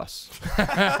one of us. So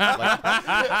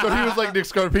he was like Nick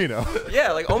Scarpino.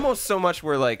 Yeah, like almost so much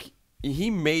where like he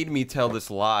made me tell this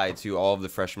lie to all of the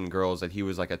freshman girls that he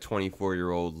was like a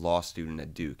 24-year-old law student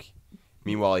at Duke.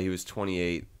 Meanwhile, he was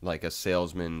 28, like a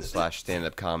salesman /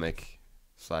 stand-up comic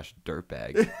 /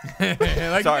 dirtbag.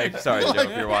 Sorry, Joe,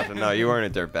 if you're watching. No, you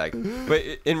weren't a dirtbag. But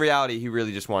in reality, he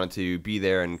really just wanted to be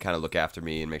there and kind of look after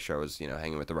me and make sure I was,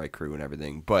 hanging with the right crew and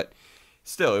everything. But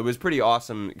still, it was pretty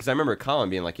awesome because I remember Colin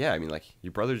being like, "Yeah, I mean, like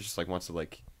your brother just like wants to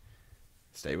like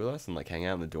stay with us and like hang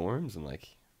out in the dorms and like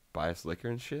buy us liquor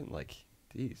and shit." And, like,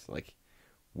 geez, like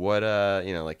what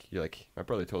like you're like my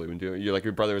brother totally wouldn't do it. You're like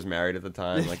your brother was married at the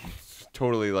time, like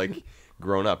totally like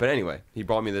grown up. But anyway, he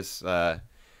bought me this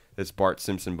this Bart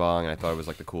Simpson bong, and I thought it was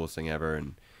like the coolest thing ever.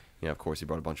 And of course, he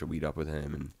brought a bunch of weed up with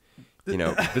him,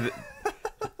 and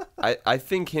I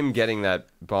think him getting that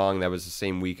bong, that was the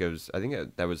same week as I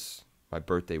think that was my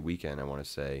birthday weekend, I want to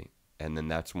say. And then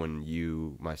that's when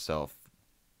you, myself,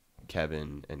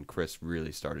 Kevin, and Chris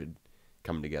really started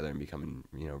coming together and becoming,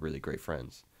 really great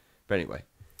friends. But anyway.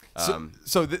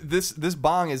 This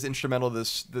bong is instrumental to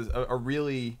this a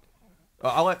really...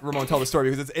 I'll let Ramon tell the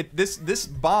story because this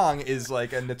bong is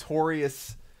like a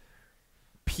notorious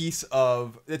piece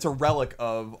of... It's a relic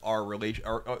of our relation,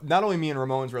 not only me and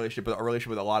Ramon's relationship, but our relationship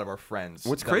with a lot of our friends.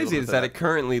 What's crazy is that it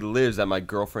currently lives at my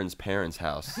girlfriend's parents'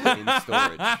 house in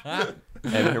storage.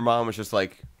 And her mom was just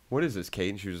like, "What is this, Kate?"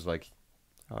 And she was just like,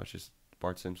 "Oh, it's just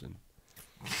Bart Simpson."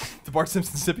 The Bart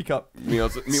Simpson sippy cup.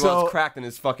 Meanwhile, it's cracked and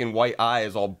his fucking white eye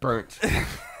is all burnt.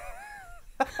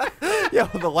 Yeah,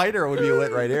 well, the lighter would be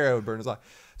lit right here. It would burn his eye.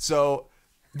 So...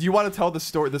 Do you want to tell the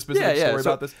specific story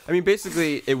about this? I mean,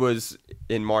 basically, it was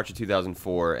in March of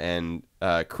 2004, and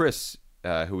Chris,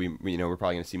 who we're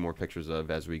probably going to see more pictures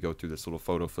of as we go through this little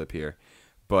photo flip here,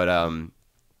 but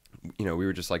we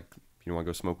were just like, "You want to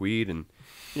go smoke weed?" And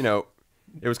it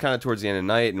was kind of towards the end of the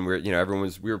night, and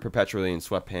we were perpetually in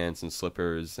sweatpants and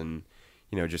slippers, and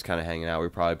just kind of hanging out. We were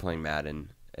probably playing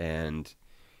Madden, and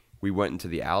we went into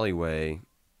the alleyway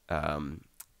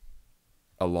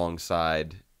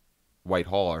alongside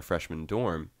Whitehall, our freshman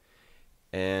dorm,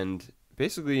 and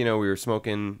basically, we were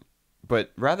smoking,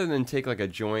 but rather than take like a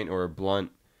joint or a blunt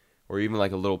or even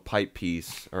like a little pipe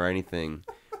piece or anything,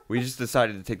 we just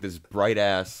decided to take this bright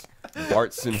ass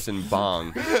Bart Simpson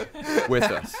bong with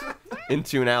us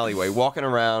into an alleyway, walking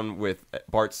around with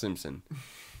Bart Simpson.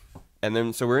 And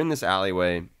then, so we're in this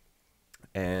alleyway,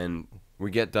 and we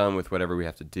get done with whatever we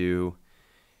have to do,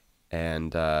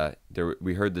 and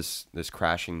we heard this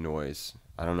crashing noise.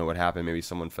 I don't know what happened. Maybe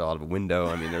someone fell out of a window.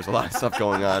 I mean, there's a lot of stuff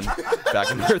going on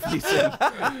back in Northeastern.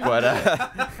 But,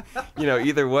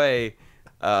 either way,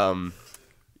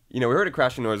 we heard a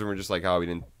crashing noise and we're just like, oh, we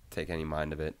didn't take any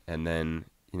mind of it. And then,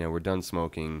 we're done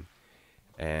smoking,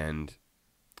 and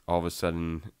all of a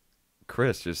sudden,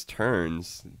 Chris just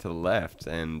turns to the left,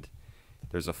 and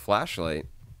there's a flashlight,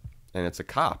 and it's a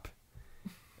cop.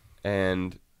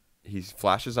 And he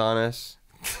flashes on us.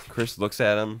 Chris looks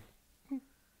at him.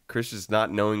 Chris is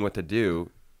not knowing what to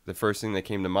do. The first thing that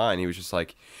came to mind, he was just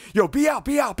like, "Yo, be out,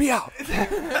 be out, be out."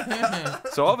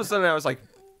 So all of a sudden I was like,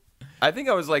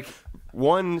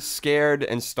 one, scared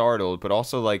and startled, but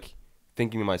also like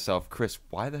thinking to myself, Chris,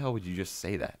 why the hell would you just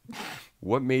say that?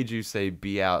 What made you say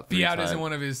be out 3 Be times? out isn't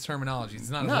one of his terminologies. It's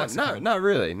not his lexicon. Not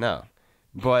really, no.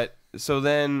 But so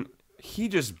then he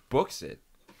just books it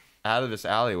out of this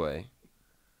alleyway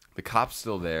the cop's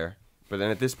still there, but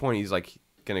then at this point he's like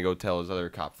gonna go tell his other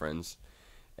cop friends,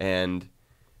 and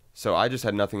so I just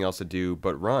had nothing else to do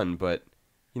but run. But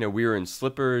we were in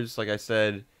slippers, like I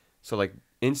said, so like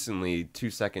instantly 2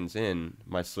 seconds in,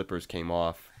 my slippers came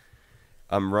off.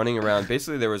 I'm running around.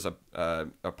 Basically, there was a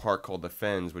park called the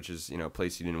Fens, which is a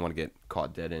place you didn't want to get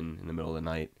caught dead in the middle of the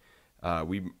night.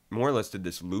 We more or less did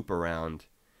this loop around,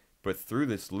 but through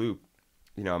this loop,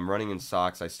 I'm running in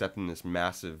socks. I stepped in this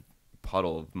massive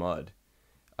puddle of mud.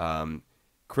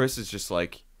 Chris is just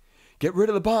like, get rid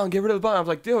of the bong, get rid of the bong. I was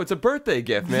like, dude, it's a birthday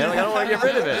gift, man. Like, I don't want to get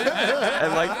rid of it.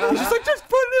 And like, he's just like, just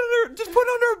put it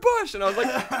under a bush. And I was like,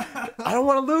 I don't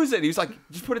want to lose it. He was like,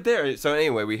 just put it there. So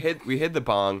anyway, we hid the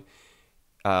bong.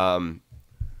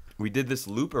 We did this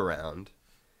loop around.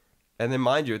 And then,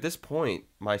 mind you, at this point,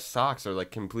 my socks are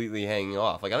like completely hanging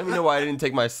off. Like, I don't even know why I didn't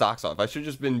take my socks off. I should have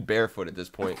just been barefoot at this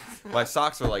point. My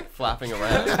socks are like flapping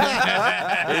around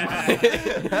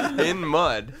in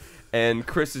mud. And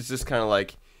Chris is just kind of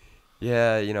like,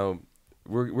 yeah,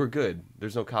 we're good.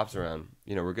 There's no cops around.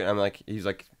 We're good. I'm like, he's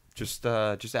like, just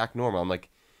act normal. I'm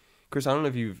like, Chris, I don't know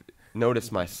if you've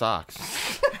noticed my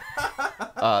socks.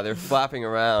 They're flapping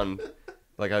around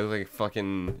like I was like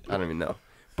fucking, I don't even know.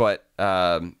 But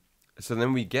so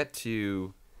then we get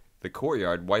to the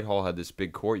courtyard. Whitehall had this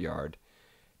big courtyard,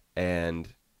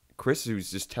 and Chris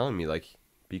was just telling me like,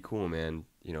 be cool, man.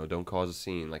 Don't cause a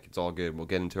scene. Like, it's all good. We'll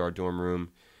get into our dorm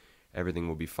room. Everything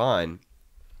will be fine.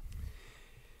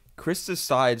 Chris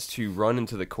decides to run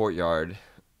into the courtyard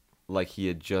like he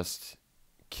had just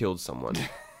killed someone.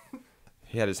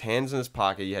 He had his hands in his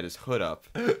pocket. He had his hood up.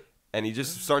 And he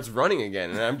just starts running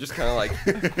again. And I'm just kind of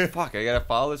like, fuck, I got to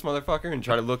follow this motherfucker and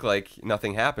try to look like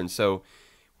nothing happened. So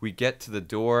we get to the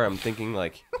door. I'm thinking,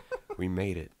 like, we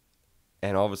made it.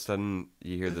 And all of a sudden,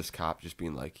 you hear this cop just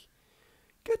being like,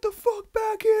 get the fuck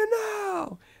back here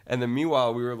now. And then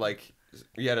meanwhile, we were like,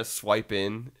 we had to swipe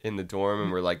in the dorm. And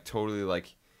we're like totally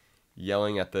like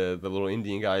yelling at the little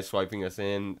Indian guy swiping us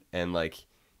in. And like,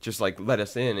 just like let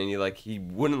us in. And he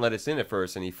wouldn't let us in at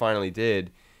first. And he finally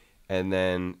did. And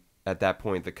then at that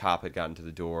point, the cop had gotten to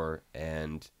the door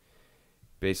and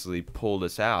basically pulled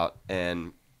us out.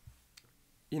 And,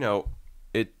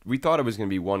 we thought it was going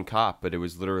to be one cop, but it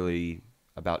was literally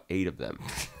about 8 of them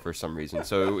for some reason.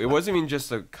 So it wasn't even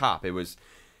just a cop. It was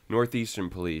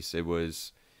Northeastern police. It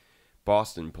was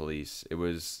Boston police. It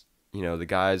was, the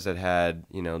guys that had,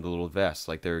 the little vests,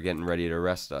 like they were getting ready to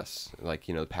arrest us, like,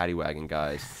 the paddy wagon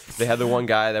guys. They had the one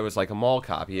guy that was like a mall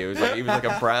cop. He was like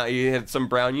a brown, he had some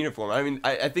brown uniform. I mean,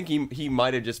 I think he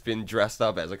might have just been dressed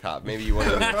up as a cop. Maybe he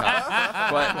wasn't a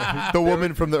cop. But the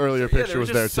woman from the earlier picture was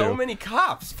there too. So many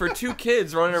cops for 2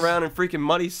 kids running around in freaking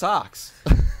muddy socks.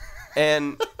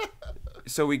 And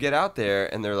so we get out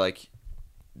there and they're like,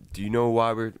 do you know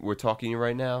why we're talking to you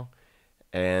right now?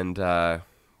 And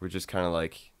we're just kind of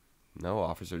like, no,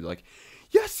 officer. They're like,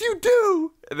 yes, you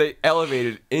do. And they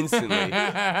elevated instantly.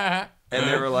 And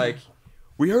they were like,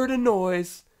 we heard a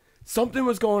noise. Something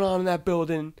was going on in that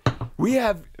building. We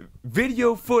have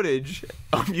video footage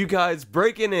of you guys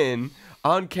breaking in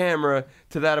on camera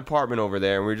to that apartment over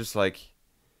there. And we're just like,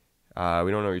 we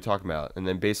don't know what you're talking about. And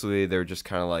then basically they're just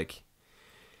kind of like,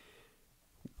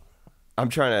 I'm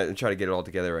trying to get it all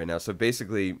together right now. So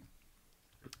basically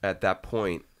at that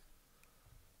point,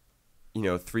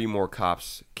 3 more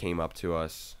cops came up to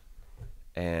us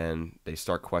and they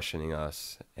start questioning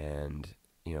us. And,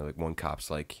 like one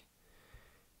cop's like,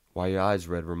 why your eyes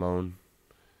red, Ramon?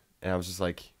 And I was just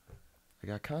like, I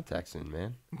got contacts in,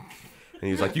 man. And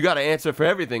he was like, you got to answer for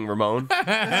everything, Ramon.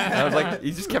 And I was like,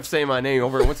 he just kept saying my name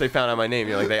over. And once they found out my name,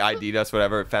 like they ID'd us,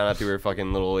 whatever, found out they were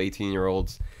fucking little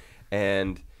 18-year-olds.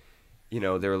 And, they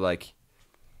were like,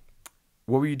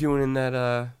 what were you doing in that,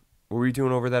 what were you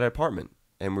doing over that apartment?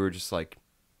 And we were just like,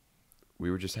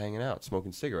 we were just hanging out,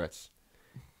 smoking cigarettes.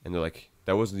 And they're like,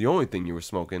 that wasn't the only thing you were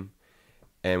smoking.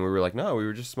 And we were like, no, we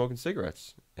were just smoking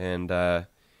cigarettes. And, they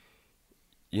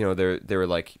were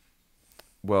like,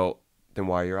 well, then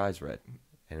why are your eyes red?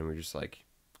 And we were just like,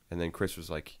 and then Chris was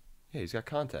like, yeah, he's got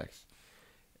contacts.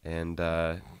 And,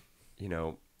 he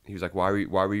was like, why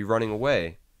were you running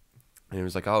away? And it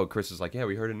was like, oh, Chris was like, yeah,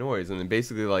 we heard a noise. And then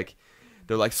basically like,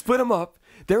 they're like, split them up.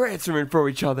 They're answering for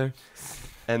each other.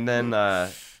 And then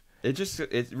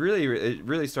it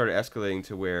really started escalating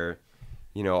to where,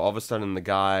 all of a sudden the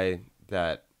guy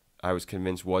that I was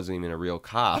convinced wasn't even a real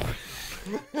cop,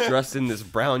 dressed in this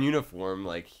brown uniform,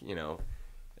 like,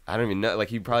 I don't even know, like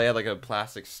he probably had like a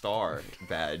plastic star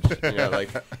badge,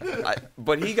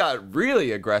 but he got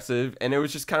really aggressive, and it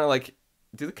was just kind of like,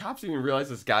 do the cops even realize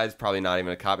this guy's probably not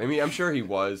even a cop? I mean, I'm sure he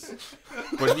was,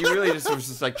 but he really just was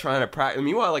just like trying to practice.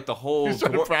 Meanwhile, like the whole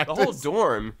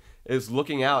dorm is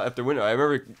looking out at the window. I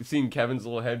remember seeing Kevin's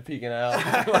little head peeking out,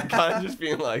 like kind of just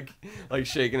being like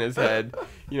shaking his head.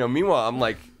 You know, meanwhile, I'm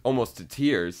like almost to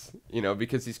tears, you know,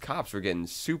 because these cops were getting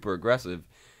super aggressive.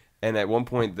 And at one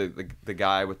point, the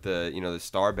guy with the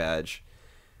star badge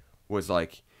was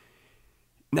like,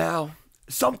 "Now,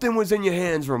 something was in your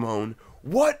hands, Ramon.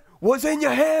 What was in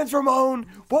your hands, Ramon?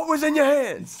 What was in your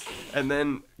hands?" And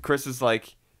then Chris is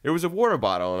like, "It was a water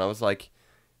bottle." And I was like,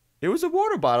 "It was a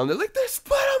water bottle." And they're like, "They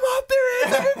split them up. They're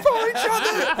aiming for each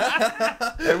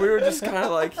other." And we were just kind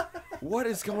of like, what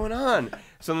is going on?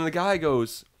 So then the guy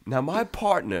goes, "Now, my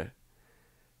partner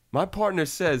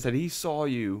says that he saw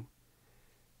you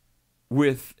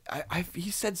with," he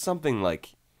said something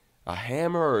like a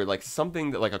hammer or like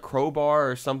something like a crowbar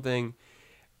or something.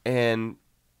 And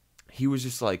he was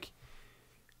just like,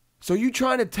 "So you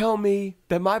trying to tell me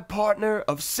that my partner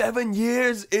of 7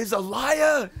 years is a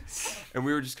liar?" And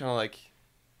we were just kind of like,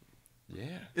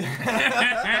 yeah.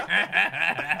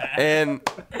 and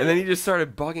then he just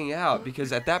started bugging out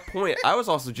because at that point I was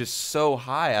also just so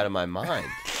high out of my mind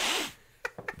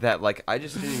that like I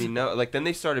just didn't even know. Like then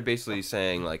they started basically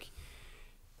saying like,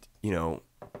 you know,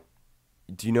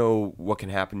 "Do you know what can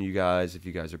happen to you guys if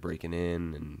you guys are breaking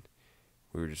in?" And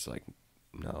we were just like,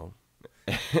 "No."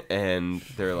 And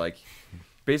they're like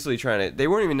basically they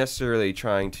weren't even necessarily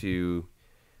trying to,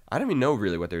 I don't even know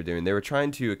really what they were doing. They were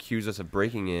trying to accuse us of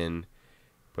breaking in,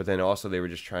 but then also they were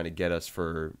just trying to get us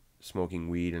for smoking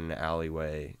weed in an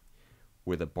alleyway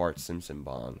with a Bart Simpson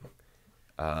bong.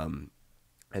 And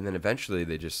then eventually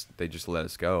they just let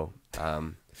us go.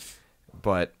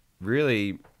 But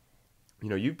really, you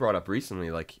know, you brought up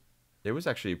recently, like, it was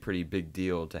actually a pretty big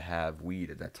deal to have weed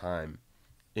at that time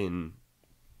in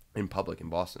public in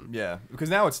Boston. Yeah,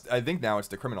 because I think now it's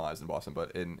decriminalized in Boston,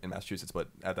 but in Massachusetts, but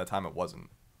at that time it wasn't.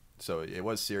 So it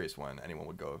was serious when anyone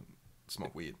would go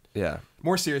smoke weed. Yeah.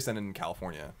 More serious than in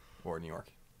California or New York.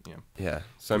 You know. Yeah.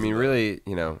 So, I mean, really,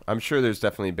 you know, I'm sure there's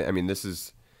definitely been, I mean, this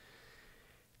is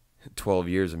 12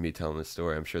 years of me telling this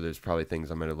story. I'm sure there's probably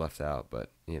things I might have left out,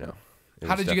 but, you know.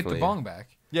 How did you get the bong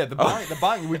back? Yeah, the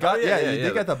bong, we got,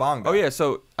 they got the bong back. Oh, yeah,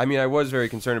 so, I mean, I was very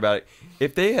concerned about it.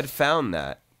 If they had found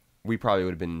that, we probably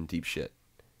would have been in deep shit.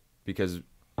 Because...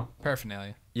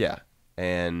 Paraphernalia. Yeah,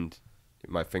 and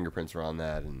my fingerprints were on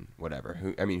that and whatever.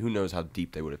 Who knows how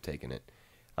deep they would have taken it.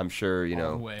 I'm sure, you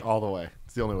know... All the way.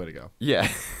 It's the only way to go. Yeah.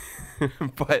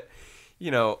 But, you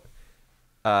know,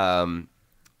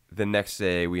 the next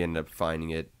day we ended up finding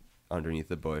it underneath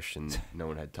the bush and no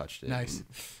one had touched it. Nice. And,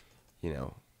 you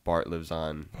know, Bart lives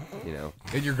on, you know...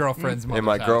 In your girlfriend's mother's in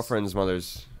my house. girlfriend's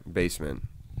mother's basement.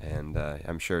 And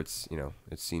I'm sure it's, you know,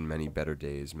 it's seen many better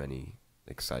days, many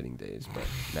exciting days, but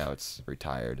now it's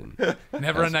retired. And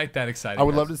Never a night that exciting. I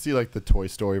would love to see, like, the Toy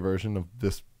Story version of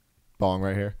this bong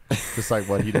right here. Just like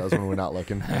what he does when we're not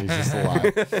looking. And he's just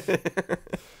alive.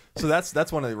 So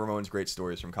that's one of Ramon's great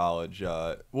stories from college.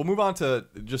 We'll move on to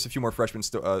just a few more freshman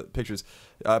pictures.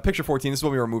 Picture 14, this is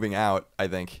when we were moving out, I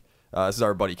think. This is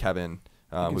our buddy Kevin,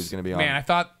 who's going to be on. Man, I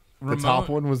thought Ramon... The top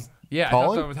one was Yeah,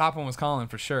 Colin? I thought the top one was Colin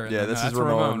for sure. Yeah, this is that's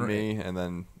Ramon, me, and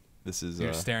then this is...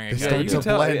 You're staring at They me. started you to can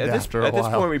tell blend at after a this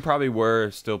while. point we probably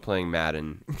were still playing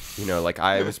Madden. You know, like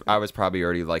I was probably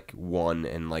already like 1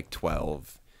 and like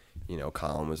 12. You know,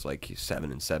 Colin was like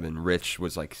 7 and 7. Rich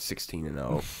was like 16 and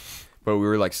 0. But we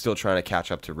were like still trying to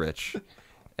catch up to Rich,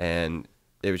 and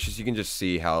it was just, you can just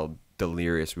see how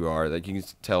delirious we are. Like you can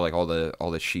tell like all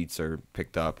the sheets are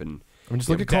picked up, and I mean, just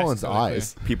look at Colin's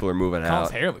eyes. people are moving Colin's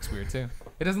out. hair looks weird too.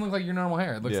 It doesn't look like your normal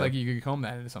hair. It looks Yeah. like you could comb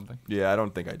that into something. Yeah, I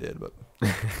don't think I did, but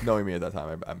knowing me at that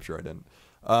time, I'm sure I didn't.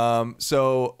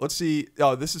 So let's see.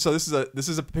 Oh, this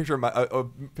is a picture of my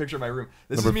picture of my room.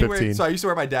 This Number is me 15. wearing. So I used to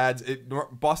wear my dad's.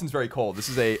 Boston's very cold. This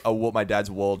is my dad's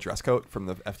wool dress coat from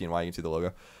the FDNY. You can see the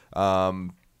logo.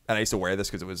 And I used to wear this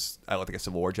because I looked like a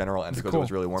Civil War general, and because it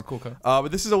was really warm. It's a cool coat.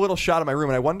 But this is a little shot of my room,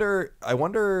 and I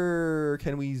wonder,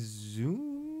 can we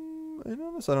zoom in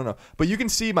on this? I don't know. But you can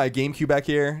see my GameCube back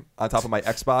here on top of my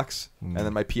Xbox, and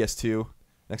then my PS2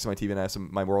 next to my TV, and I have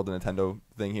my World of Nintendo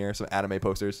thing here, some anime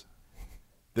posters.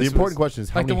 The important question is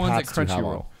how like the many ones hats at do you have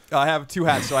Crunchyroll. on? I have 2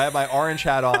 hats. So I have my orange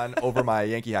hat on over my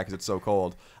Yankee hat because it's so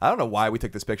cold. I don't know why we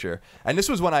took this picture. And this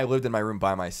was when I lived in my room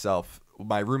by myself.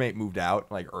 My roommate moved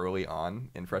out like early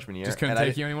on in freshman year. Just couldn't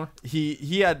take you anymore?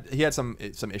 He had some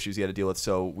issues he had to deal with.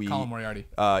 So we Colin Moriarty.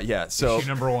 Yeah. So Issue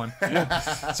number 1.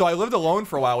 so I lived alone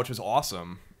for a while, which was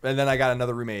awesome. And then I got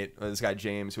another roommate, this guy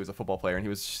James, who was a football player, and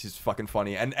he's fucking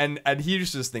funny, and he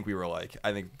used to just think we were like,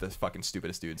 I think the fucking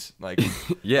stupidest dudes, like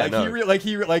yeah, like no. he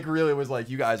really was like,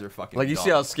 you guys are fucking like you dumb. see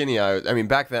how skinny I was. I mean,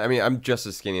 back then, I mean, I'm just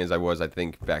as skinny as I was, I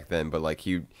think, back then. But like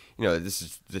you know, this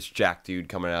is this jack dude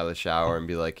coming out of the shower and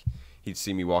be like, he'd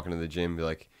see me walking to the gym, and be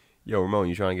like, "Yo, Ramon,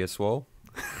 you trying to get swole?"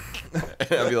 And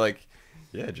I'd be like,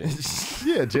 "Yeah, James."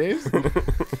 Yeah, James.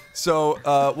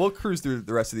 So we'll cruise through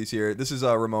the rest of these here. This is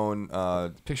Ramon.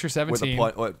 Picture 17.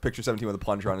 Picture 17 with a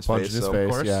plunger on his Plunge face. in his so, face,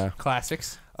 Of course. yeah.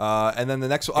 Classics. And then the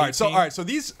next one. All right. So 18. So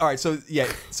these. All right. So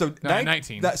yeah. So No,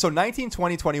 19. So 19,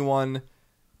 20, 21,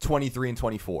 23, and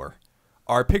 24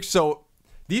 are pictures. So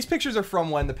these pictures are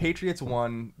from when the Patriots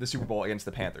won the Super Bowl against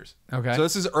the Panthers. Okay. So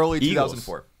this is early Eagles.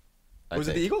 2004. I Was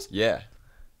it the think. Eagles? Yeah.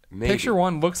 Maybe. Picture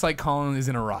 1 looks like Colin is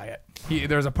in a riot.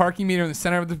 There's a parking meter in the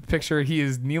center of the picture. He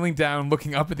is kneeling down,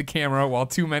 looking up at the camera, while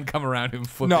 2 men come around him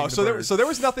flipping. No, the so bird. there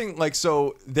was nothing like,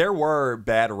 so there were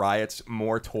bad riots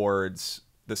more towards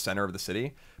the center of the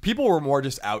city. People were more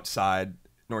just outside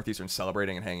Northeastern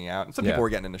celebrating and hanging out, and some people Yeah. were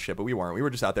getting into shit, but we weren't. We were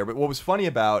just out there. But what was funny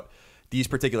about these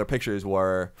particular pictures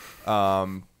were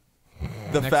the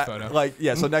Next fact, photo. like,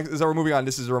 yeah. So next, so we're moving on.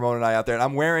 This is Ramon and I out there, and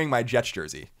I'm wearing my Jets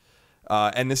jersey,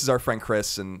 and this is our friend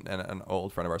Chris and an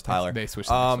old friend of ours, Tyler. They switched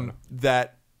the next photo.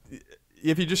 That.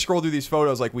 If you just scroll through these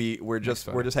photos, like we're just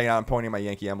photo. hanging out and pointing my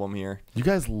Yankee emblem here. You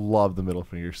guys love the middle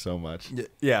finger so much.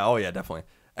 Yeah. Oh yeah, definitely.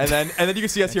 And then you can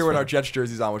see us here with our Jets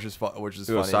jerseys on, which is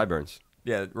Ooh, funny. sideburns.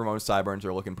 Yeah, Ramon's sideburns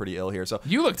are looking pretty ill here. So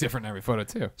You look different in every photo,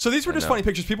 too. these were just know. funny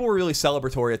pictures. People were really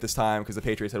celebratory at this time because the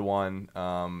Patriots had won.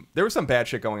 There was some bad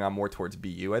shit going on more towards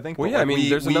BU, I think. Well, but, yeah. like, I mean,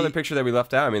 there's another picture that we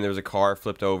left out. I mean, there was a car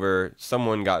flipped over.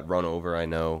 Someone got run over. I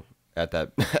know at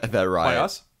that at that riot. By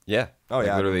us? Yeah. Oh, Like,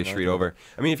 yeah, I literally a didn't know street that. over.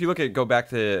 I mean, if you go back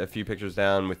to a few pictures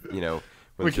down with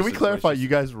with Wait, can we just- clarify? You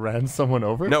guys ran someone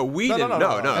over? No, we No, no, didn't. no,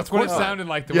 No, no. That's of what it course not. sounded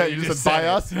like the Yeah, way you you just said by said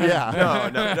us.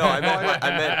 Yeah. No.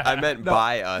 I meant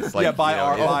by us. Like, Yeah, by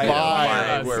our- by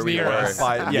us, where we near were. us.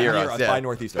 Near us. by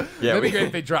Northeastern. Yeah, That'd be we-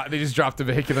 great if they just dropped the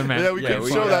vehicular man. Yeah, we can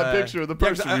show that picture of the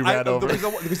person you ran over.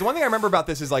 Because the one thing I remember about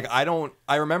this is like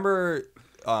I remember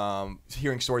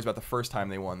hearing stories about the first time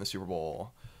they won the Super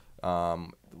Bowl,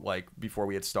 like before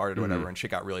we had started or whatever, and shit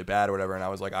got really bad or whatever, and I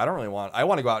was like, I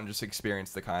want to go out and just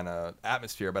experience the kind of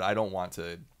atmosphere, but I don't want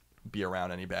to be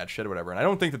around any bad shit or whatever. And I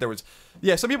don't think that there was,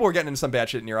 some people were getting into some bad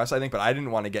shit near us, I think, but I didn't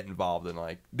want to get involved in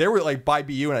like, they were like by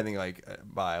BU and I think like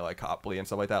by like Copley and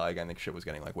stuff like that, like I think shit was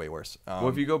getting like way worse. Well,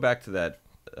 if you go back to that,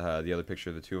 the other picture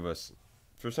of the two of us,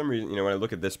 for some reason, when I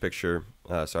look at this picture,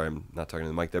 sorry, I'm not talking to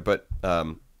the mic there, but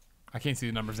I can't see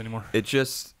the numbers anymore.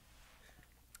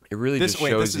 it really This- just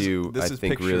wait, shows this is- you, this I is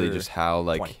think, really picture just how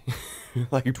like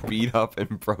like beat up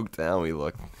and broke down we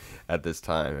look at this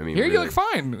time. I mean, Here you really- look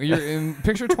fine. You're in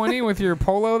picture 20 with your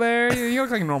polo there. You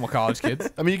look like normal college kids.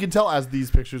 I mean, you can tell as these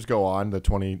pictures go on, the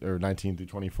 20 or 19 through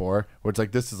 24, where it's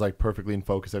like this is like perfectly in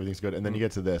focus, everything's good, and then you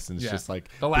get to this, and it's Yeah. just like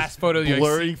The last this photo you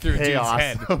blurry see through dude's chaos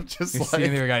head. of just You're like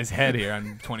seeing the guy's head here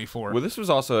on 24. Well, this was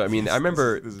also. I mean, I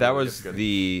remember this is that really was good.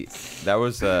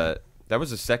 that was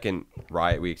the second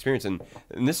riot we experienced, and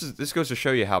this goes to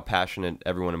show you how passionate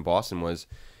everyone in Boston was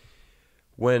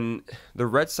when the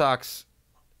Red Sox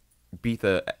beat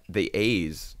the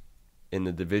A's in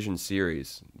the division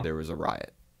series. There was a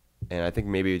riot, and I think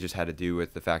maybe it just had to do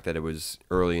with the fact that it was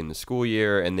early in the school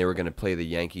year, and they were going to play the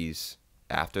Yankees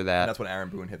after that. and that's when Aaron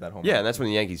Boone hit that home Yeah, run. and that's when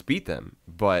the Yankees beat them.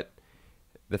 But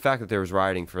the fact that there was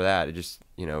rioting for that, it just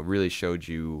really showed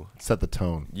you. set the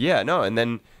tone. Yeah, no, and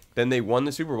then they won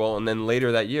the Super Bowl, and then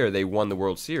later that year they won the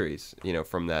World Series.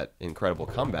 From that incredible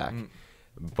comeback.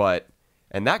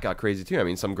 And that got crazy too. I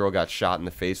mean, some girl got shot in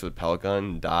the face with a pellet gun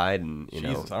and died, and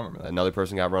Jesus, I remember that. another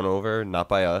person got run over, not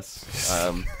by us.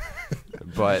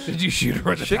 But Did you shoot her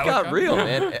with a shit pellet got gun? real,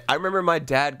 man. I remember my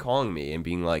dad calling me and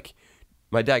being like,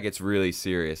 my dad gets really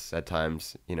serious at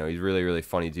times. He's really, really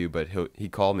funny dude, but he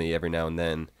called me every now and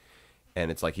then,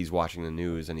 and it's like he's watching the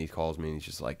news and he calls me and he's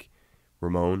just like,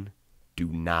 Ramon, do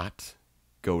not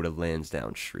go to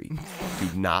Lansdowne Street. Do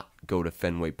not go to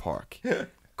Fenway Park.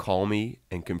 Call me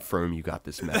and confirm you got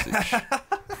this message.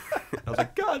 I was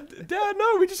like, God, Dad,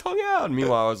 no, we just hung out. And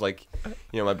meanwhile, I was like,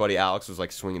 my buddy Alex was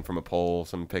like swinging from a pole,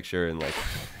 some picture, and like,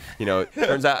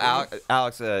 turns out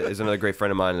Alex is another great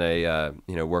friend of mine that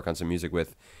I, work on some music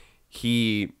with.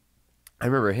 I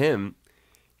remember him,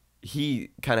 he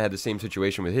kind of had the same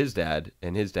situation with his dad,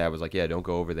 and his dad was like, yeah, don't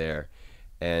go over there.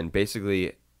 And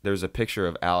basically, there's a picture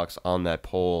of Alex on that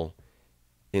pole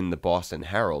in the Boston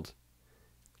Herald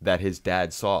that his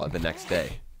dad saw the next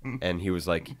day. And he was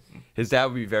like, his dad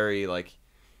would be very like,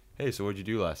 hey, so what'd you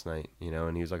do last night?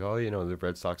 And he was like, oh, the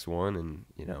Red Sox won, and,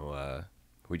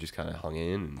 who we just kind of hung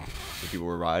in, and the people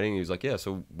were riding. He was like, "Yeah,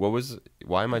 so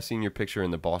why am I seeing your picture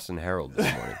in the Boston Herald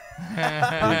this morning?"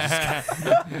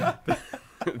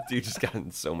 Dude just got in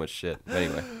so much shit.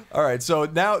 Anyway, all right. So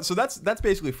that's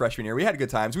basically freshman year. We had good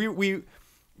times. We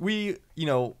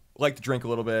like to drink a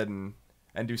little bit and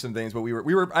do some things, but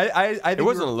I think it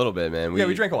wasn't a little bit, man.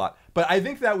 We drank a lot, but I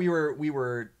think that we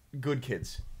were good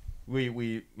kids. We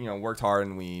worked hard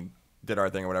and we did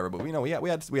our thing or whatever. But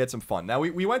we had some fun. Now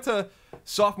we went to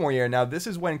sophomore year. Now this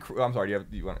is when I'm sorry.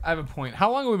 Do you want? I have a point.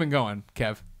 How long have we been going,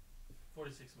 Kev?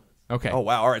 46 minutes. Okay. Oh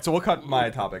wow. All right. So we'll cut my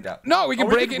topic out. No, we can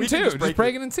break it in two. Just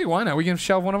break it in two. Why not? We can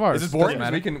shelve one of ours. Is this boring?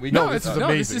 Doesn't matter. We no, can this is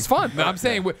amazing. This is fun. I'm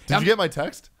saying. Did you get my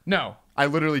text? No. I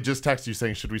literally just texted you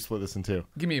saying, should we split this in two?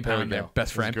 Give me a pound there,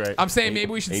 best friend. Great. I'm saying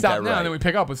maybe we should Ain't stop that now right? and then we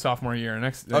pick up with sophomore year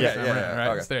next. Okay, next time yeah, around, right?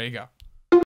 okay. So there you go.